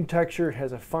 Grain texture, it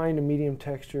has a fine to medium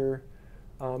texture.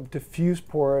 Diffuse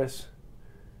porous.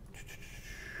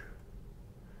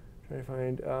 Trying to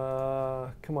find,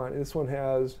 come on, this one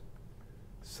has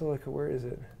silica, where is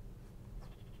it?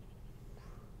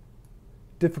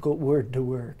 Difficult word to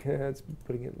work. That's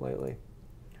putting it lightly.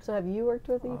 So have you worked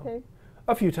with Ipe?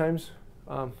 A few times.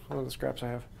 One of the scraps I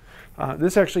have.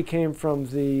 This actually came from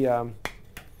the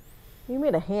you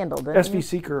made a handle, didn't SV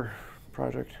Seeker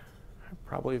project. I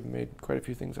probably made quite a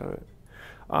few things out of it.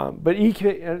 But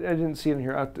Ipe, I didn't see it in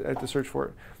here. I have to search for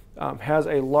it. Has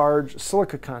a large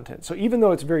silica content. So even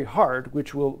though it's very hard,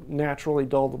 which will naturally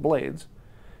dull the blades,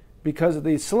 because of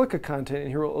the silica content in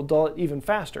here, it will dull it even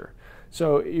faster.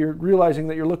 So you're realizing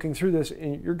that you're looking through this,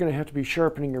 and you're going to have to be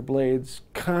sharpening your blades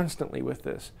constantly with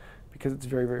this because it's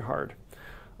very, very hard.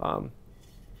 And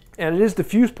it is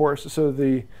diffuse porous, so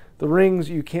the rings,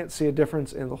 you can't see a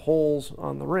difference in the holes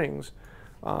on the rings.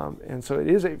 And so it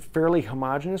is a fairly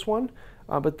homogeneous one,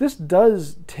 but this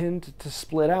does tend to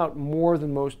split out more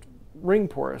than most ring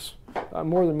porous,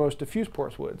 more than most diffuse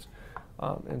porous woods.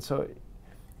 And so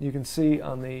you can see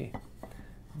on the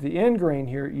end grain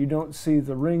here, you don't see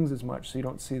the rings as much, so you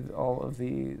don't see all of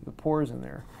the pores in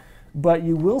there. But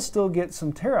you will still get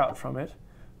some tear out from it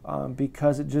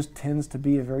because it just tends to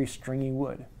be a very stringy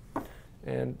wood.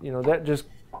 And you know, that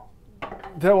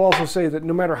will also say that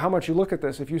no matter how much you look at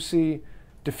this, if you see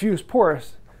diffuse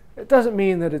porous, it doesn't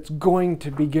mean that it's going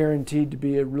to be guaranteed to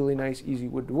be a really nice, easy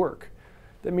wood to work.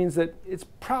 That means that it's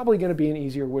probably going to be an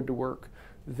easier wood to work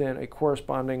than a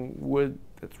corresponding wood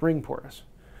that's ring porous.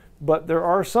 But there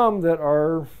are some that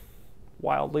are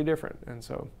wildly different, and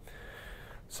so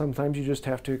sometimes you just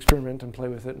have to experiment and play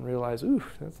with it and realize, ooh,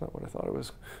 that's not what I thought it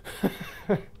was.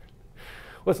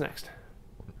 What's next?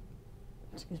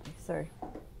 Excuse me, sorry.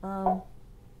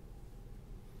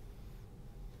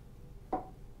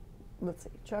 Let's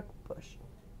see, Chuck Bush.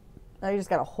 Now you just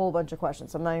got a whole bunch of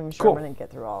questions, so I'm not even sure I'm going to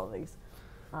get through all of these.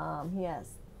 He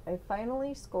asks, I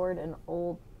finally scored an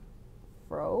old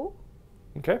froe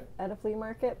at a flea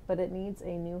market, but it needs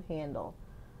a new handle.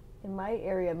 In my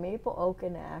area, maple, oak,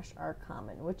 and ash are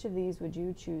common. Which of these would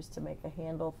you choose to make a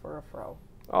handle for a froe?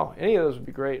 Oh, any of those would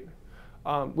be great.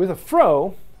 With a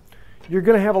froe, you're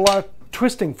going to have a lot of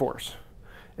twisting force.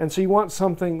 And so you want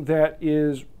something that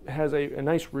has a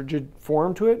nice rigid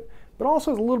form to it, but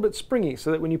also is a little bit springy,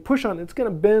 so that when you push on it, it's going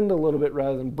to bend a little bit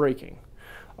rather than breaking.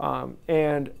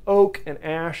 And oak and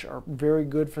ash are very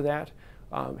good for that.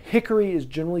 Hickory is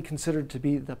generally considered to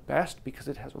be the best because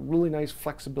it has a really nice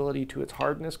flexibility to its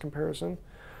hardness comparison.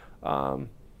 I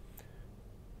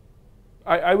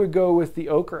would go with the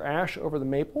oak or ash over the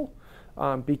maple.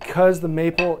 Because the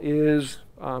maple is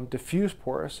diffuse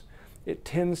porous, it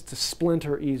tends to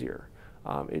splinter easier.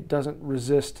 It doesn't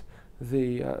resist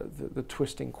the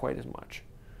twisting quite as much.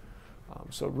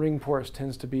 So ring porous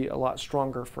tends to be a lot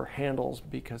stronger for handles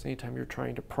because anytime you're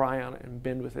trying to pry on it and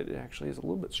bend with it, it actually is a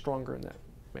little bit stronger in that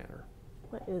manner.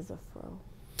 What is a froe?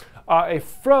 A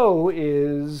froe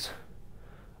is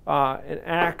an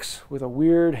axe with a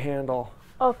weird handle.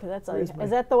 Okay, that's all. Is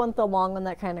that the one with the long one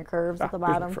that kind of curves at the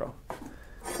bottom? Froe.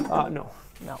 No.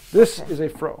 No. This is a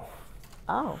froe.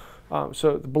 Oh.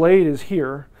 So the blade is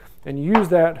here, and you use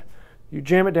that, you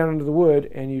jam it down into the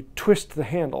wood, and you twist the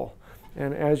handle.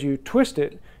 And as you twist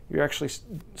it, you're actually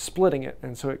splitting it,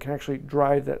 and so it can actually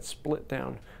drive that split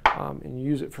down. And you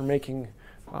use it for making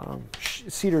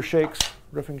cedar shakes,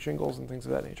 roofing shingles, and things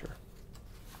of that nature.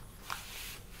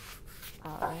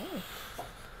 All right.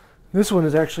 This one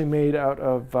is actually made out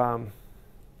of, I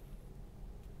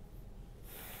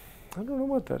don't know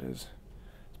what that is.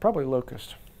 It's probably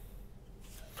locust.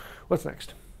 What's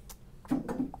next?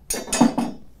 Let's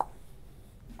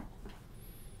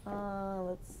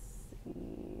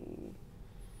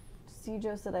see.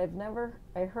 Joe said, I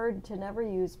heard to never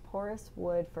use porous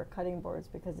wood for cutting boards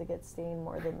because it gets stained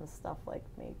more than the stuff like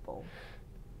maple.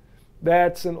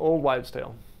 That's an old wives'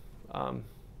 tale. No.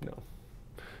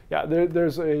 Yeah, there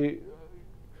is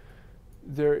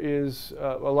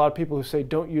a lot of people who say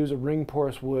don't use a ring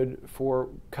porous wood for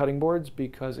cutting boards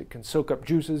because it can soak up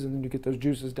juices and then you get those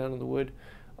juices down in the wood.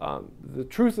 The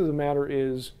truth of the matter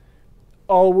is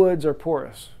all woods are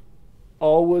porous.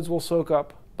 All woods will soak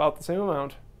up about the same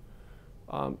amount.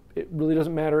 It really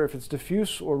doesn't matter if it's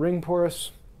diffuse or ring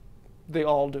porous, they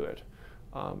all do it.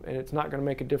 And it's not going to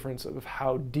make a difference of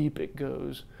how deep it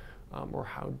goes or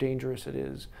how dangerous it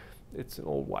is. It's an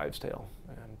old wives' tale.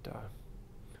 And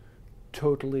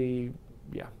totally,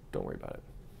 yeah, don't worry about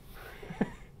it.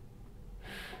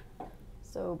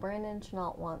 So Brandon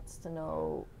Chennault wants to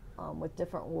know with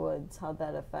different woods how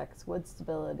that affects wood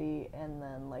stability and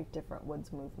then like different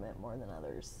woods movement more than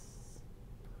others.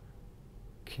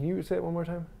 Can you say it one more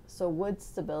time? So wood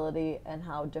stability and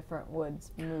how different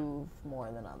woods move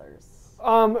more than others.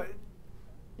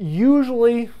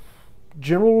 Usually,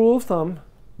 general rule of thumb,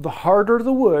 the harder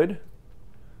the wood,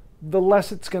 the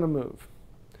less it's going to move.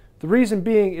 The reason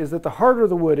being is that the harder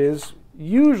the wood is,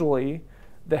 usually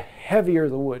the heavier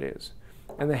the wood is.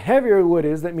 And the heavier the wood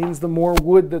is, that means the more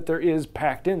wood that there is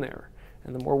packed in there.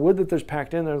 And the more wood that there's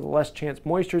packed in there, the less chance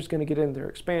moisture is going to get in there,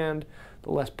 expand,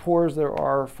 the less pores there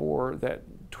are for that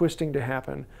twisting to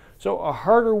happen. So a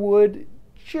harder wood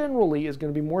generally is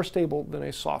going to be more stable than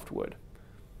a soft wood.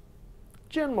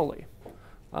 Generally.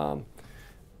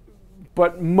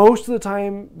 But most of the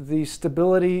time, the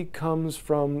stability comes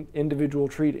from individual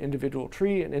tree to individual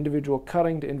tree and individual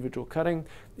cutting to individual cutting.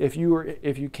 If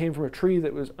you came from a tree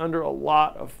that was under a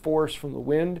lot of force from the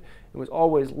wind, it was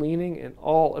always leaning and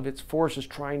all of its force is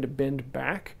trying to bend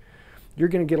back, you're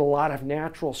going to get a lot of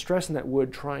natural stress in that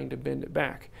wood trying to bend it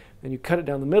back. Then you cut it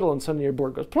down the middle and suddenly your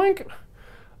board goes plink.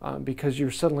 because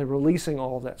you're suddenly releasing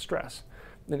all of that stress.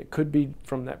 And it could be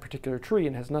from that particular tree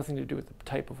and has nothing to do with the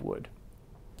type of wood.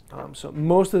 So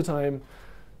most of the time,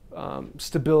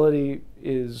 stability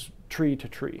is tree to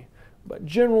tree. But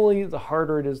generally, the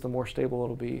harder it is, the more stable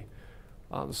it'll be.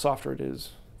 The softer it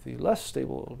is, the less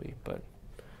stable it'll be. But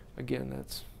again,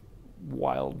 that's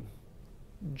wild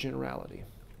generality.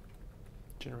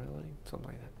 Generality, something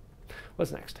like that.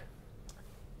 What's next?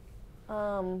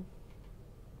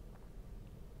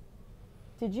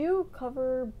 Did you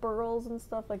cover burls and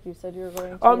stuff like you said you were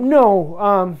going to?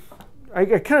 No. I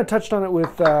kind of touched on it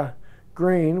with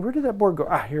grain. Where did that board go?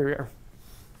 Ah, here we are.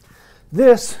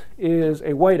 This is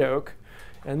a white oak,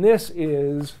 and this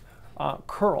is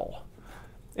curl.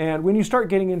 And when you start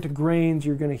getting into grains,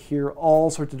 you're going to hear all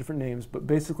sorts of different names, but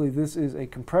basically this is a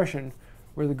compression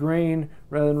where the grain,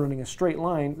 rather than running a straight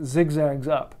line, zigzags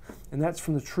up. And that's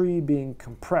from the tree being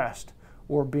compressed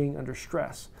or being under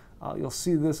stress. You'll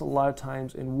see this a lot of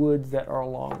times in woods that are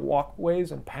along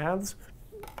walkways and paths,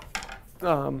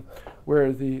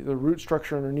 where the root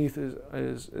structure underneath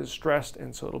is stressed,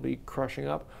 and so it'll be crushing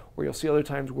up. Or you'll see other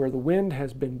times where the wind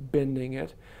has been bending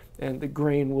it, and the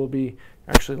grain will be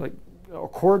actually like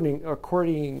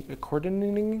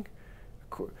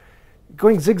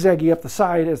going zigzaggy up the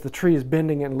side as the tree is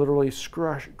bending and literally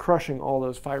crushing all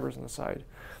those fibers on the side.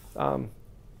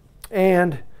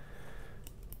 And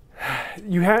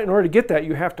in order to get that,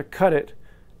 you have to cut it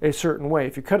a certain way.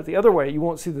 If you cut it the other way, you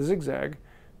won't see the zigzag,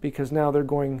 because now they're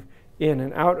going in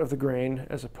and out of the grain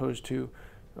as opposed to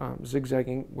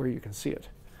zigzagging where you can see it.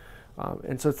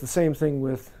 And so it's the same thing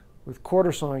with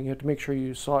quarter sawing. You have to make sure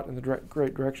you saw it in the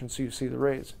right direction so you see the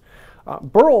rays.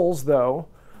 Burls, though,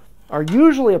 are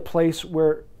usually a place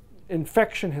where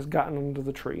infection has gotten into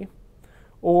the tree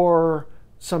or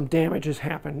some damage has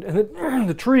happened, and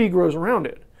the tree grows around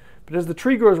it. But as the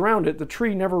tree grows around it, the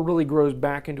tree never really grows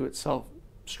back into itself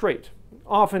straight.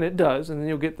 Often it does, and then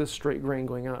you'll get this straight grain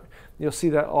going out. You'll see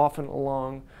that often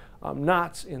along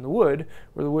knots in the wood,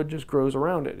 where the wood just grows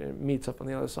around it and it meets up on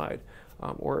the other side.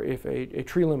 Or if a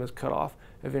tree limb is cut off,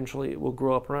 eventually it will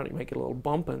grow up around it. You might get a little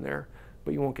bump in there,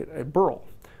 but you won't get a burl.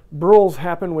 Burls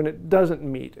happen when it doesn't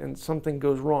meet and something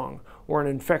goes wrong, or an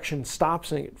infection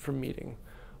stops it from meeting,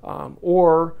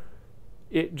 or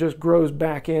it just grows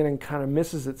back in and kind of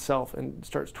misses itself and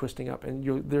starts twisting up.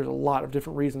 And there's a lot of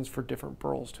different reasons for different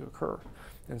burls to occur.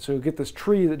 And so you get this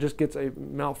tree that just gets a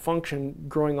malfunction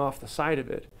growing off the side of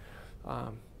it.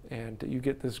 And you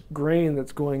get this grain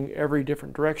that's going every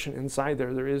different direction inside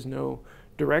there. There is no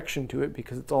direction to it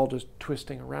because it's all just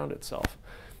twisting around itself.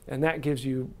 And that gives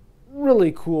you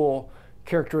really cool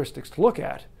characteristics to look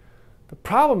at. The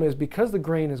problem is, because the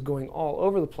grain is going all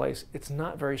over the place, it's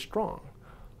not very strong.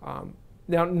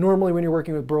 Now, normally when you're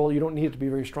working with burl, you don't need it to be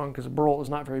very strong because a burl is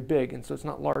not very big, and so it's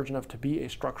not large enough to be a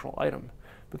structural item.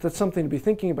 But that's something to be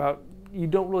thinking about. You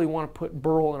don't really want to put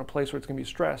burl in a place where it's going to be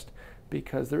stressed,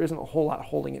 because there isn't a whole lot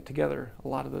holding it together. A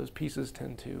lot of those pieces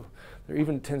there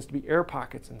even tends to be air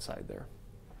pockets inside there.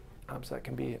 So that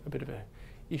can be a bit of an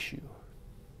issue.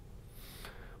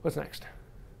 What's next?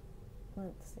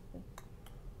 Let's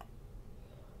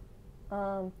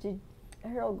see.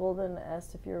 Harold Golden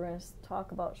asked if you were going to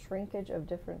talk about shrinkage of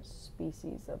different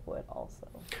species of wood also.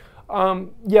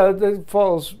 Yeah, that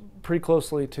falls pretty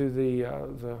closely to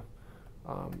the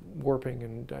warping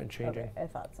and changing. Okay, I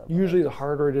thought so. Usually the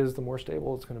harder it is, the more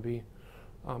stable it's going to be,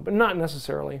 but not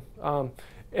necessarily. And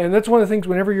that's one of the things,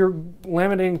 whenever you're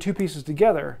laminating two pieces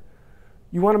together,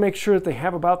 you want to make sure that they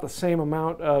have about the same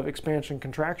amount of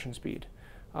expansion-contraction speed.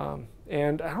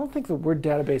 And I don't think the word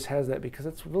database has that, because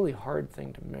it's a really hard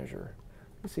thing to measure.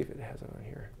 Let's see if it has it on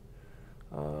here.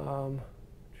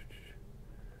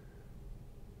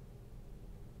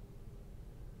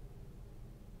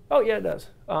 Oh, yeah, it does.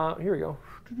 Here we go.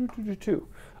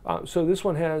 So this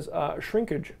one has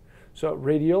shrinkage. So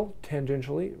radial,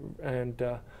 tangentially, and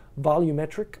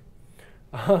volumetric.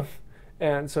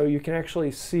 And so you can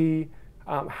actually see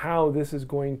how this is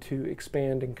going to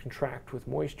expand and contract with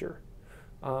moisture.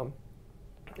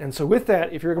 And so with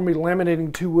that, if you're going to be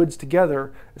laminating two woods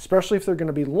together, especially if they're going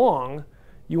to be long,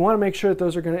 you want to make sure that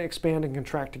those are going to expand and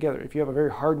contract together. If you have a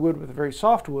very hard wood with a very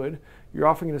soft wood, you're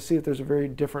often going to see that there's a very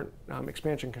different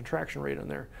expansion-contraction rate on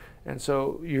there. And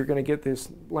so you're going to get this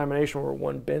lamination where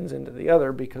one bends into the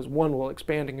other, because one will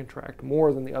expand and contract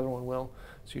more than the other one will.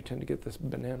 So you tend to get this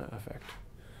banana effect.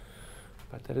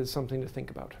 But that is something to think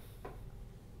about.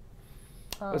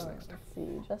 What's next? Let's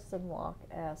see. Justin Walk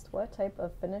asked, what type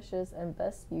of finishes and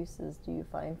best uses do you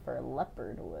find for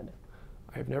leopard wood?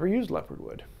 I've never used leopard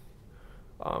wood.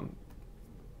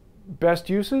 Best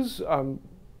uses,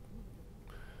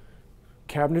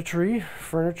 cabinetry,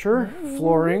 furniture,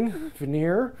 flooring,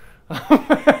 veneer.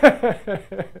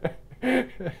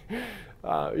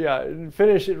 Yeah,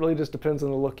 finish, it really just depends on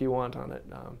the look you want on it.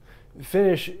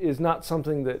 Finish is not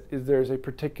something that there's a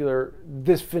particular,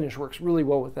 this finish works really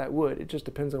well with that wood. It just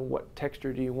depends on what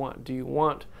texture do you want. Do you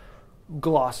want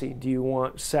glossy? Do you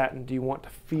want satin? Do you want to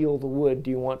feel the wood?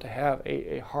 Do you want to have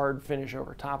a hard finish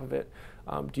over top of it?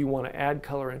 Do you want to add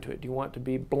color into it? Do you want it to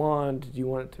be blonde? Do you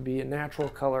want it to be a natural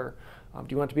color? Do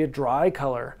you want it to be a dry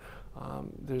color?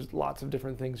 There's lots of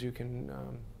different things you can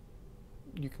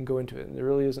go into it, and there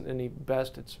really isn't any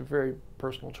best. It's a very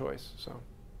personal choice. So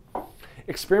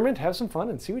experiment, have some fun,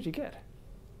 and see what you get.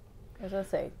 As I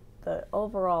say, the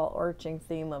overall overarching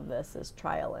theme of this is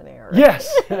trial and error.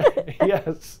 Yes,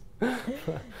 yes.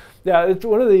 Yeah, it's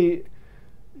one of the,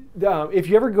 if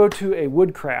you ever go to a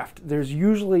woodcraft, there's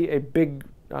usually a big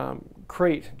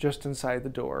crate just inside the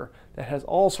door that has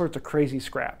all sorts of crazy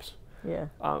scraps. Yeah.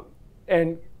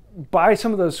 And buy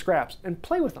some of those scraps and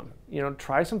play with them. You know,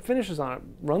 try some finishes on it,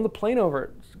 run the plane over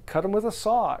it, cut them with a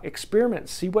saw, experiment,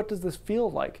 see what does this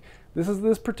feel like. This is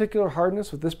this particular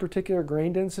hardness with this particular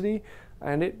grain density,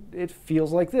 and it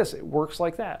feels like this, it works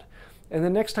like that. And the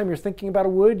next time you're thinking about a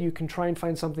wood, you can try and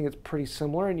find something that's pretty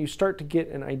similar, and you start to get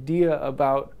an idea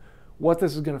about what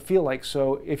this is going to feel like.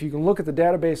 So if you can look at the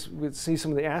database and see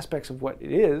some of the aspects of what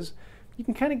it is, you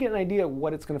can kind of get an idea of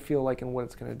what it's going to feel like and what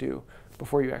it's going to do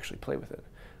before you actually play with it.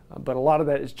 But a lot of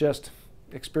that is just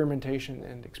experimentation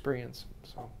and experience.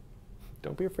 So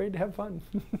don't be afraid to have fun.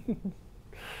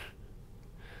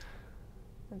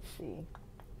 Let's see.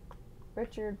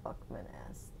 Richard Buckman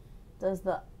asks, does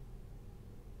the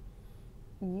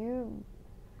I don't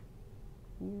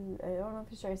know if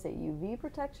he's trying to say UV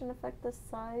protection affect the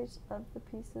size of the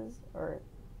pieces, or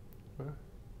the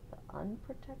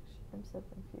unprotection? I'm so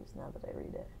confused now that I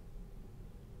read it.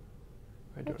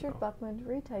 I don't Richard know. Buckman,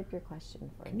 retype your question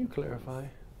for me. Can you clarify? Please.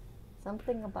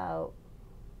 Something about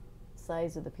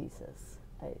size of the pieces.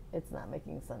 It's not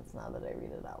making sense now that I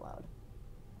read it out loud.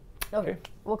 Okay,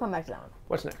 we'll come back to that one.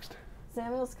 What's next?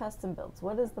 Samuel's Custom Builds.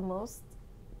 What is the most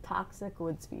toxic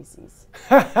wood species?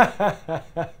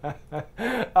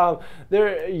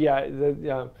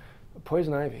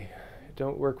 Poison ivy.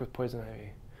 Don't work with poison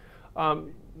ivy.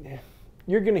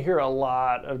 You're going to hear a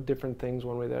lot of different things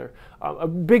one way or the other. A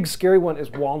big scary one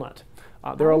is walnut.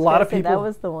 There are a lot of people. That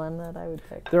was the one that I would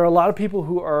pick. There are a lot of people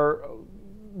who are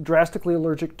drastically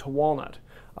allergic to walnut.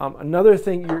 Another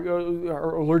thing,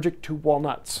 you're allergic to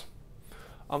walnuts.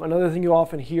 Another thing you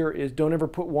often hear is don't ever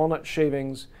put walnut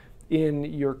shavings in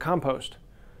your compost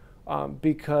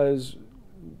because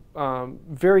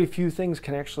very few things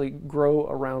can actually grow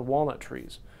around walnut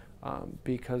trees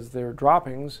because their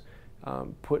droppings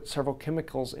put several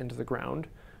chemicals into the ground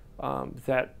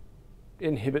that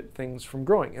inhibit things from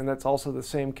growing, and that's also the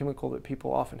same chemical that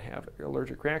people often have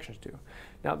allergic reactions to.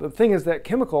 Now the thing is that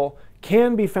chemical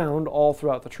can be found all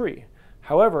throughout the tree.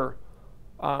 However,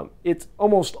 it's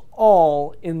almost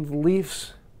all in the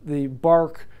leaves, the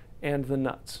bark, and the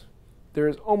nuts. There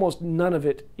is almost none of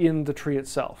it in the tree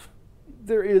itself.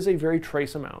 There is a very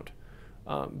trace amount,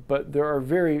 but there are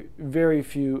very, very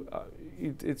few.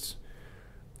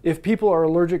 If people are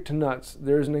allergic to nuts,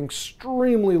 there's an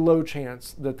extremely low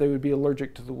chance that they would be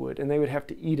allergic to the wood, and they would have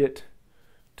to eat it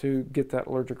to get that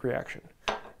allergic reaction.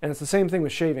 And it's the same thing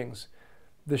with shavings.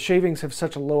 The shavings have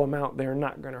such a low amount, they're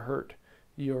not going to hurt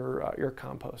your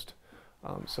compost.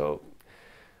 So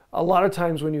a lot of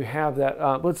times when you have that,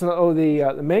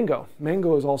 the mango.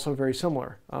 Mango is also very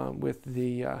similar with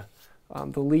the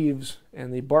leaves,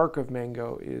 and the bark of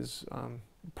mango is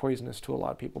poisonous to a lot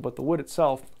of people, but the wood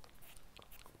itself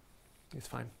is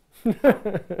fine.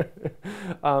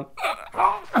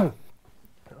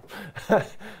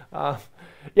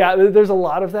 Yeah, there's a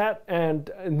lot of that, and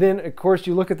then of course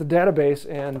you look at the database,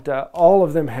 and all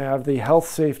of them have the health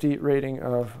safety rating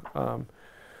of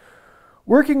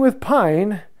working with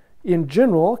pine in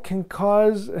general can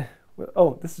cause,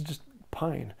 this is just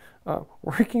pine.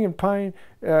 Working in pine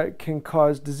can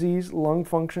cause disease, lung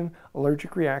function,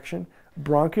 allergic reaction,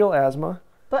 bronchial asthma.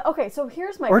 But okay, so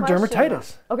here's my question. Or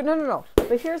dermatitis. Okay, no.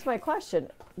 But here's my question.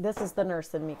 This is the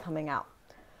nurse in me coming out.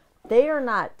 They are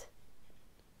not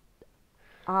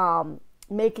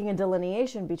making a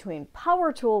delineation between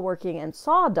power tool working and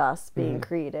sawdust being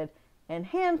created and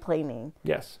hand planing.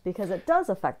 Yes. Because it does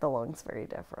affect the lungs very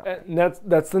differently. And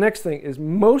that's the next thing, is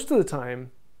most of the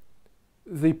time,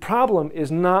 the problem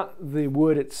is not the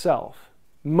wood itself.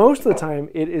 Most of the time,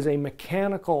 it is a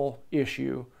mechanical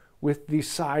issue with the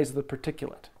size of the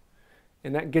particulate.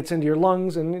 And that gets into your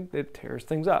lungs and it tears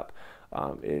things up.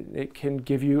 It can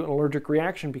give you an allergic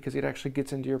reaction because it actually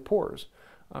gets into your pores.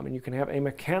 And you can have a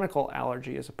mechanical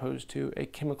allergy as opposed to a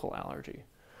chemical allergy.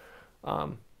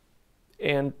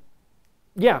 And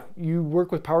yeah, you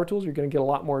work with power tools, you're going to get a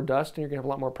lot more dust and you're going to have a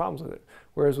lot more problems with it.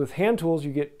 Whereas with hand tools,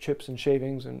 you get chips and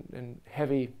shavings and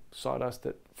heavy sawdust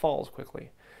that falls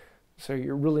quickly. So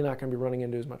you're really not going to be running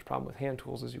into as much problem with hand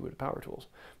tools as you would power tools.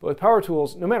 But with power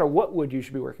tools, no matter what wood you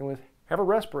should be working with, have a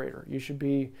respirator. You should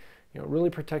be, really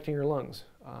protecting your lungs.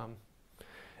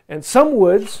 And some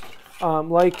woods,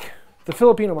 like the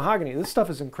Filipino mahogany, this stuff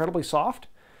is incredibly soft.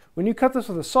 When you cut this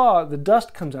with a saw, the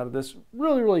dust comes out of this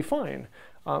really, really fine.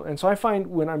 And so I find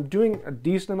when I'm doing a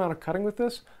decent amount of cutting with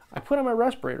this, I put on my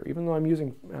respirator, even though I'm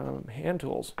using hand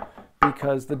tools,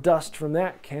 because the dust from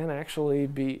that can actually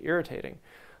be irritating.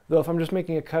 Though if I'm just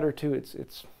making a cut or two, it's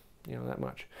that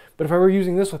much. But if I were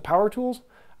using this with power tools,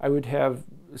 I would have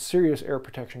serious air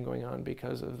protection going on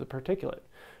because of the particulate.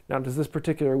 Now, does this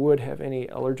particular wood have any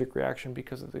allergic reaction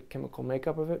because of the chemical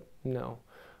makeup of it? No.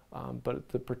 But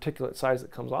the particulate size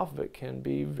that comes off of it can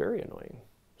be very annoying.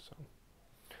 So,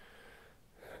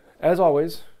 as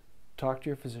always, talk to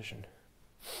your physician.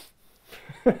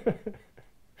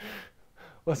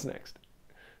 What's next?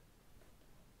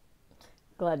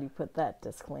 Glad you put that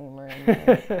disclaimer in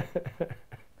there.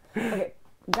 Okay,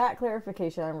 got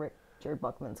clarification on Richard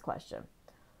Buckman's question.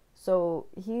 So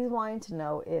he's wanting to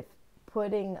know if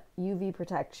putting UV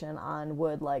protection on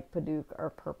wood like Padauk or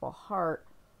Purple Heart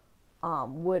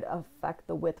would affect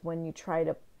the width when you try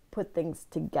to put things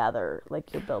together,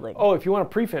 like you're building. Oh, if you want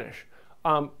to pre-finish.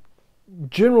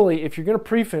 Generally, if you're going to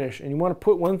pre-finish and you want to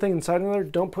put one thing inside another,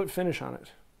 don't put finish on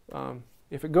it.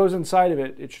 If it goes inside of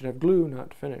it, it should have glue,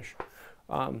 not finish.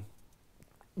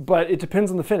 But it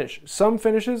depends on the finish. Some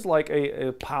finishes, like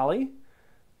a poly,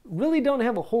 really don't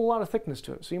have a whole lot of thickness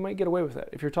to it, so you might get away with that.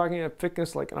 If you're talking a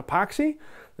thickness like an epoxy,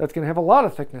 that's going to have a lot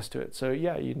of thickness to it, so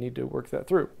yeah, you need to work that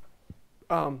through.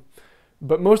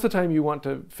 But most of the time you want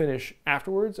to finish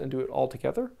afterwards and do it all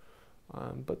together,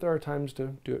 but there are times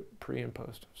to do it pre and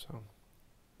post. So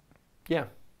yeah,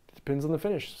 it depends on the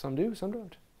finish. Some do, some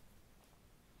don't.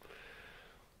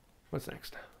 What's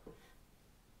next?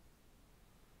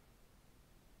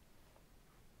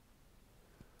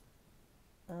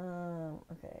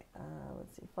 Okay,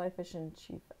 let's see. Fly Fishing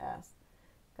Chief asked,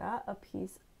 got a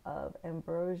piece of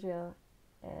ambrosia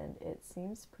and it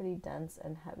seems pretty dense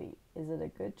and heavy. Is it a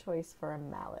good choice for a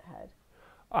mallet head?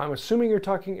 I'm assuming you're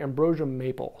talking ambrosia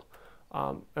maple.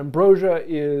 Ambrosia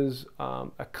is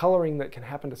a coloring that can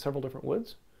happen to several different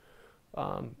woods.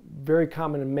 Very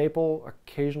common in maple,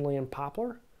 occasionally in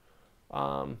poplar.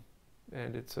 And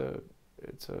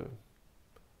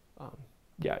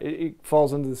it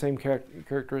falls into the same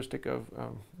characteristic of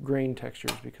grain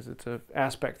textures because it's an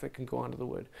aspect that can go onto the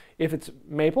wood. If it's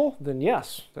maple, then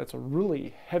yes, that's a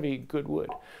really heavy, good wood.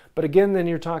 But again, then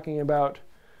you're talking about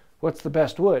what's the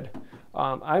best wood.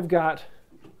 I've got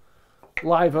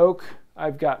live oak,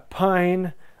 I've got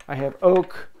pine, I have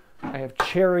oak, I have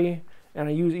cherry, and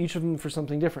I use each of them for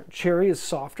something different. Cherry is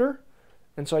softer,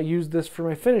 and so I use this for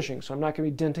my finishing, so I'm not going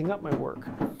to be denting up my work.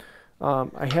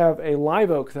 I have a live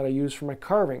oak that I use for my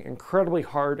carving, incredibly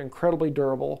hard, incredibly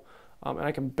durable, and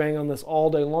I can bang on this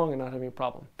all day long and not have any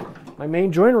problem. My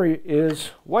main joinery is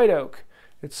white oak.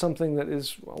 It's something that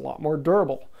is a lot more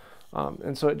durable,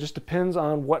 and so it just depends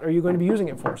on what are you going to be using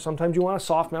it for. Sometimes you want a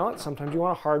soft mallet, sometimes you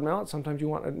want a hard mallet, sometimes you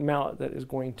want a mallet that is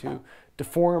going to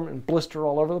deform and blister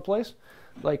all over the place.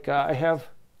 Like I have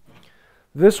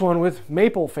this one with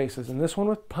maple faces and this one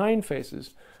with pine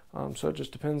faces. So it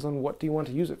just depends on what do you want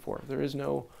to use it for. There is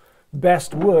no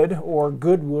best wood or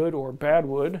good wood or bad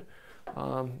wood.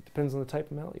 Depends on the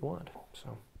type of mallet you want.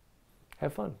 So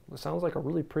have fun. It sounds like a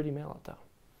really pretty mallet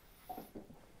though.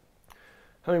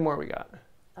 How many more we got?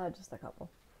 Just a couple.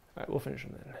 All right, we'll finish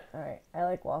them then. All right. I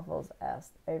Like Waffles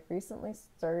asked, I recently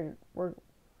started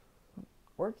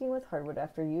working with hardwood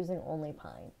after using only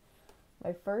pine.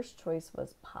 My first choice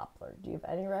was poplar. Do you have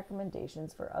any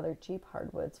recommendations for other cheap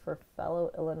hardwoods for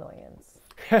fellow Illinoisans?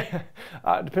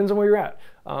 Depends on where you're at.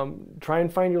 Try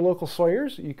and find your local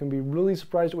sawyers. You can be really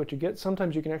surprised at what you get.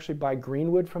 Sometimes you can actually buy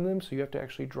green wood from them, so you have to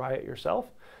actually dry it yourself.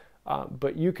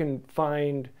 But you can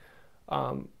find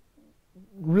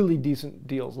really decent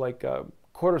deals, like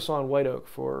quarter sawn white oak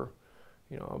for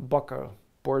 $1 a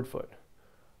board foot.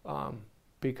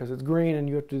 Because it's green and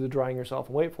you have to do the drying yourself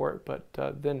and wait for it, but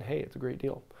then hey, it's a great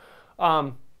deal.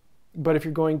 But if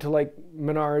you're going to like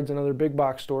Menards and other big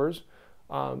box stores,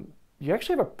 you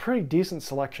actually have a pretty decent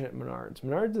selection at Menards.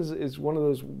 Menards is one of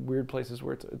those weird places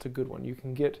where it's a good one. You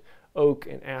can get oak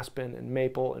and aspen and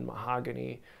maple and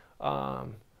mahogany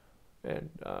and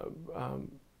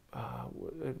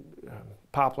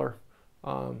poplar.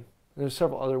 There's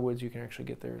several other woods you can actually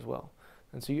get there as well.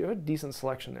 And so you have a decent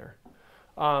selection there.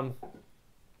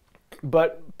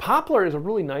 But poplar is a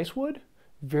really nice wood,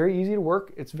 very easy to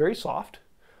work. It's very soft.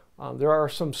 There are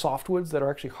some softwoods that are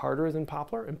actually harder than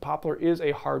poplar, and poplar is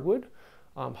a hardwood.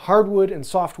 Hardwood and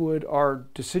softwood are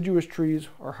deciduous trees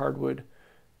are hardwood.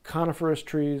 Coniferous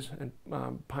trees and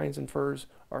pines and firs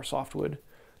are softwood.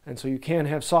 And so you can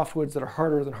have softwoods that are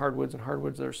harder than hardwoods and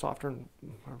hardwoods that are softer than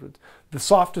hardwoods. The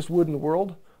softest wood in the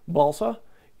world, balsa,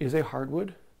 is a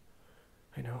hardwood.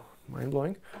 I know,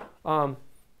 mind-blowing.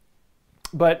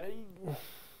 But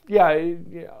yeah,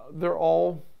 they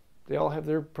all have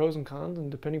their pros and cons,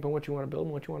 and depending upon what you want to build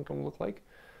and what you want them to look like,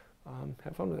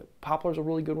 have fun with it. Poplar's a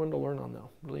really good one to learn on, though.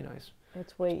 Really nice.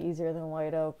 It's way easier than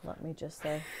white oak, let me just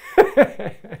say.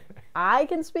 I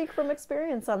can speak from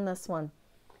experience on this one.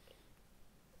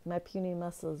 My puny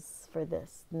muscles for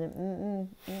this.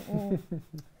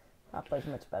 Poplar's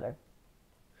much better.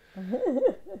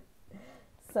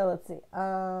 So let's see.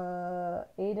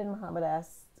 Aiden Muhammad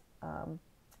asked, can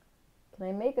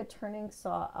I make a turning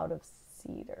saw out of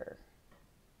cedar?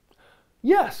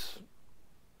 Yes.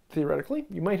 Theoretically,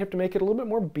 you might have to make it a little bit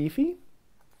more beefy.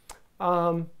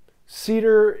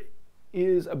 Cedar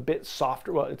is a bit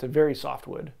softer. Well, it's a very soft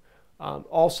wood.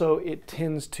 Also, it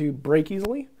tends to break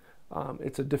easily.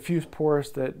 It's a diffuse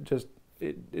porous that just,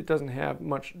 it doesn't have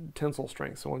much tensile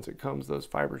strength. So once it comes, those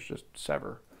fibers just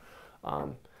sever.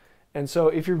 And so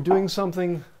if you're doing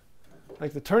something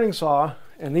like the turning saw,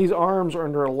 and these arms are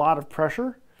under a lot of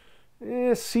pressure,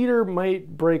 cedar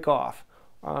might break off.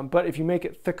 But if you make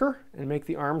it thicker and make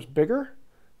the arms bigger,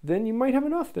 then you might have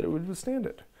enough that it would withstand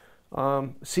it.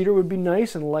 Cedar would be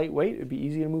nice and lightweight. It would be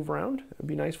easy to move around. It would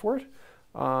be nice for it.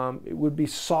 It would be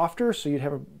softer, so you'd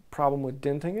have a problem with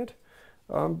denting it.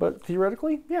 But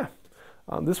theoretically, yeah.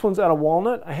 This one's out of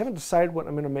walnut. I haven't decided what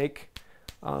I'm going to make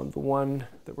the one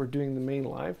that we're doing the main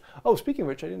live. Oh, speaking of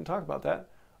which, I didn't talk about that.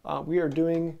 We are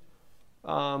doing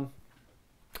a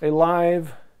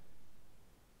live,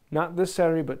 not this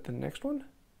Saturday, but the next one?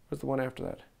 Was the one after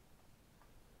that?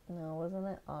 No, wasn't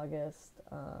it August?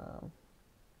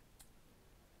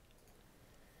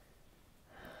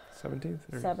 17th?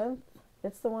 7th?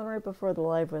 It's the one right before the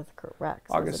live with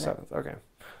Rex. August 7th, okay.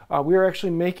 We are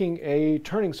actually making a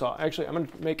turning saw. Actually, I'm going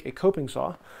to make a coping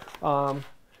saw.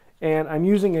 And I'm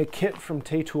using a kit from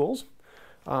Tay Tools.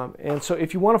 And so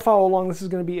if you want to follow along, this is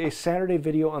going to be a Saturday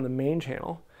video on the main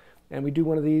channel. And we do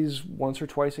one of these once or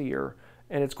twice a year.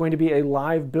 And it's going to be a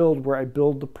live build where I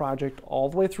build the project all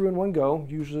the way through in one go,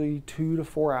 usually 2 to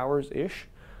 4 hours-ish.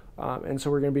 And so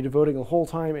we're going to be devoting the whole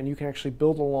time, and you can actually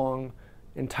build along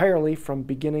entirely from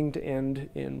beginning to end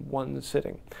in one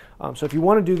sitting. So if you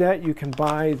want to do that, you can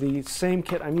buy the same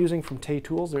kit I'm using from Tay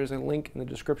Tools. There's a link in the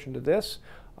description to this,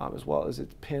 as well as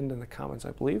it's pinned in the comments,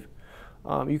 I believe.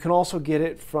 You can also get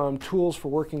it from Tools for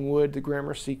Working Wood. The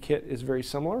Gramercy kit is very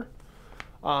similar.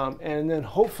 And then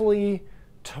hopefully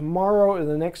tomorrow or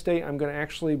the next day, I'm going to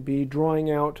actually be drawing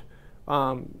out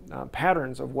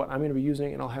patterns of what I'm going to be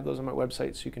using, and I'll have those on my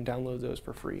website so you can download those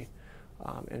for free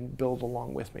and build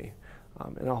along with me.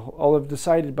 And I'll have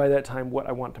decided by that time what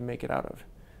I want to make it out of.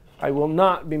 I will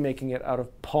not be making it out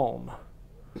of palm,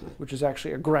 which is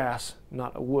actually a grass,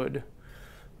 not a wood.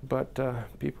 But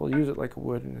people use it like a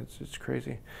wood, and it's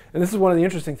crazy. And this is one of the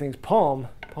interesting things. Palm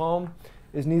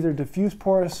is neither diffuse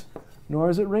porous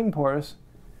nor is it ring porous.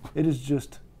 It is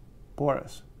just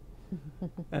porous.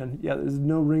 And yeah, there's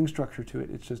no ring structure to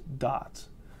it. It's just dots.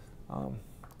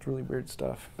 It's really weird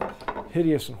stuff.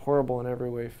 Hideous and horrible in every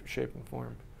way, shape, and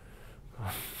form.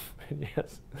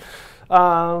 Yes.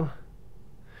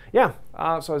 Yeah.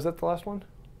 So is that the last one?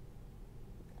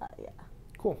 Yeah.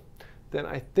 Cool. Then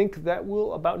I think that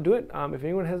will about do it. If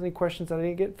anyone has any questions that I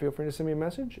didn't get, feel free to send me a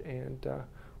message, and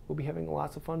we'll be having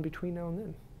lots of fun between now and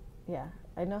then. Yeah.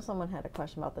 I know someone had a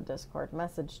question about the Discord.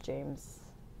 Message James.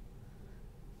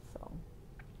 So.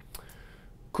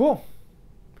 Cool.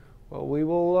 Well, we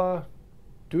will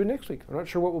do it next week. I'm not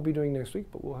sure what we'll be doing next week,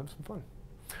 but we'll have some fun.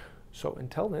 So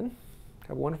until then,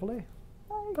 have a wonderful day.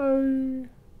 Bye. Bye.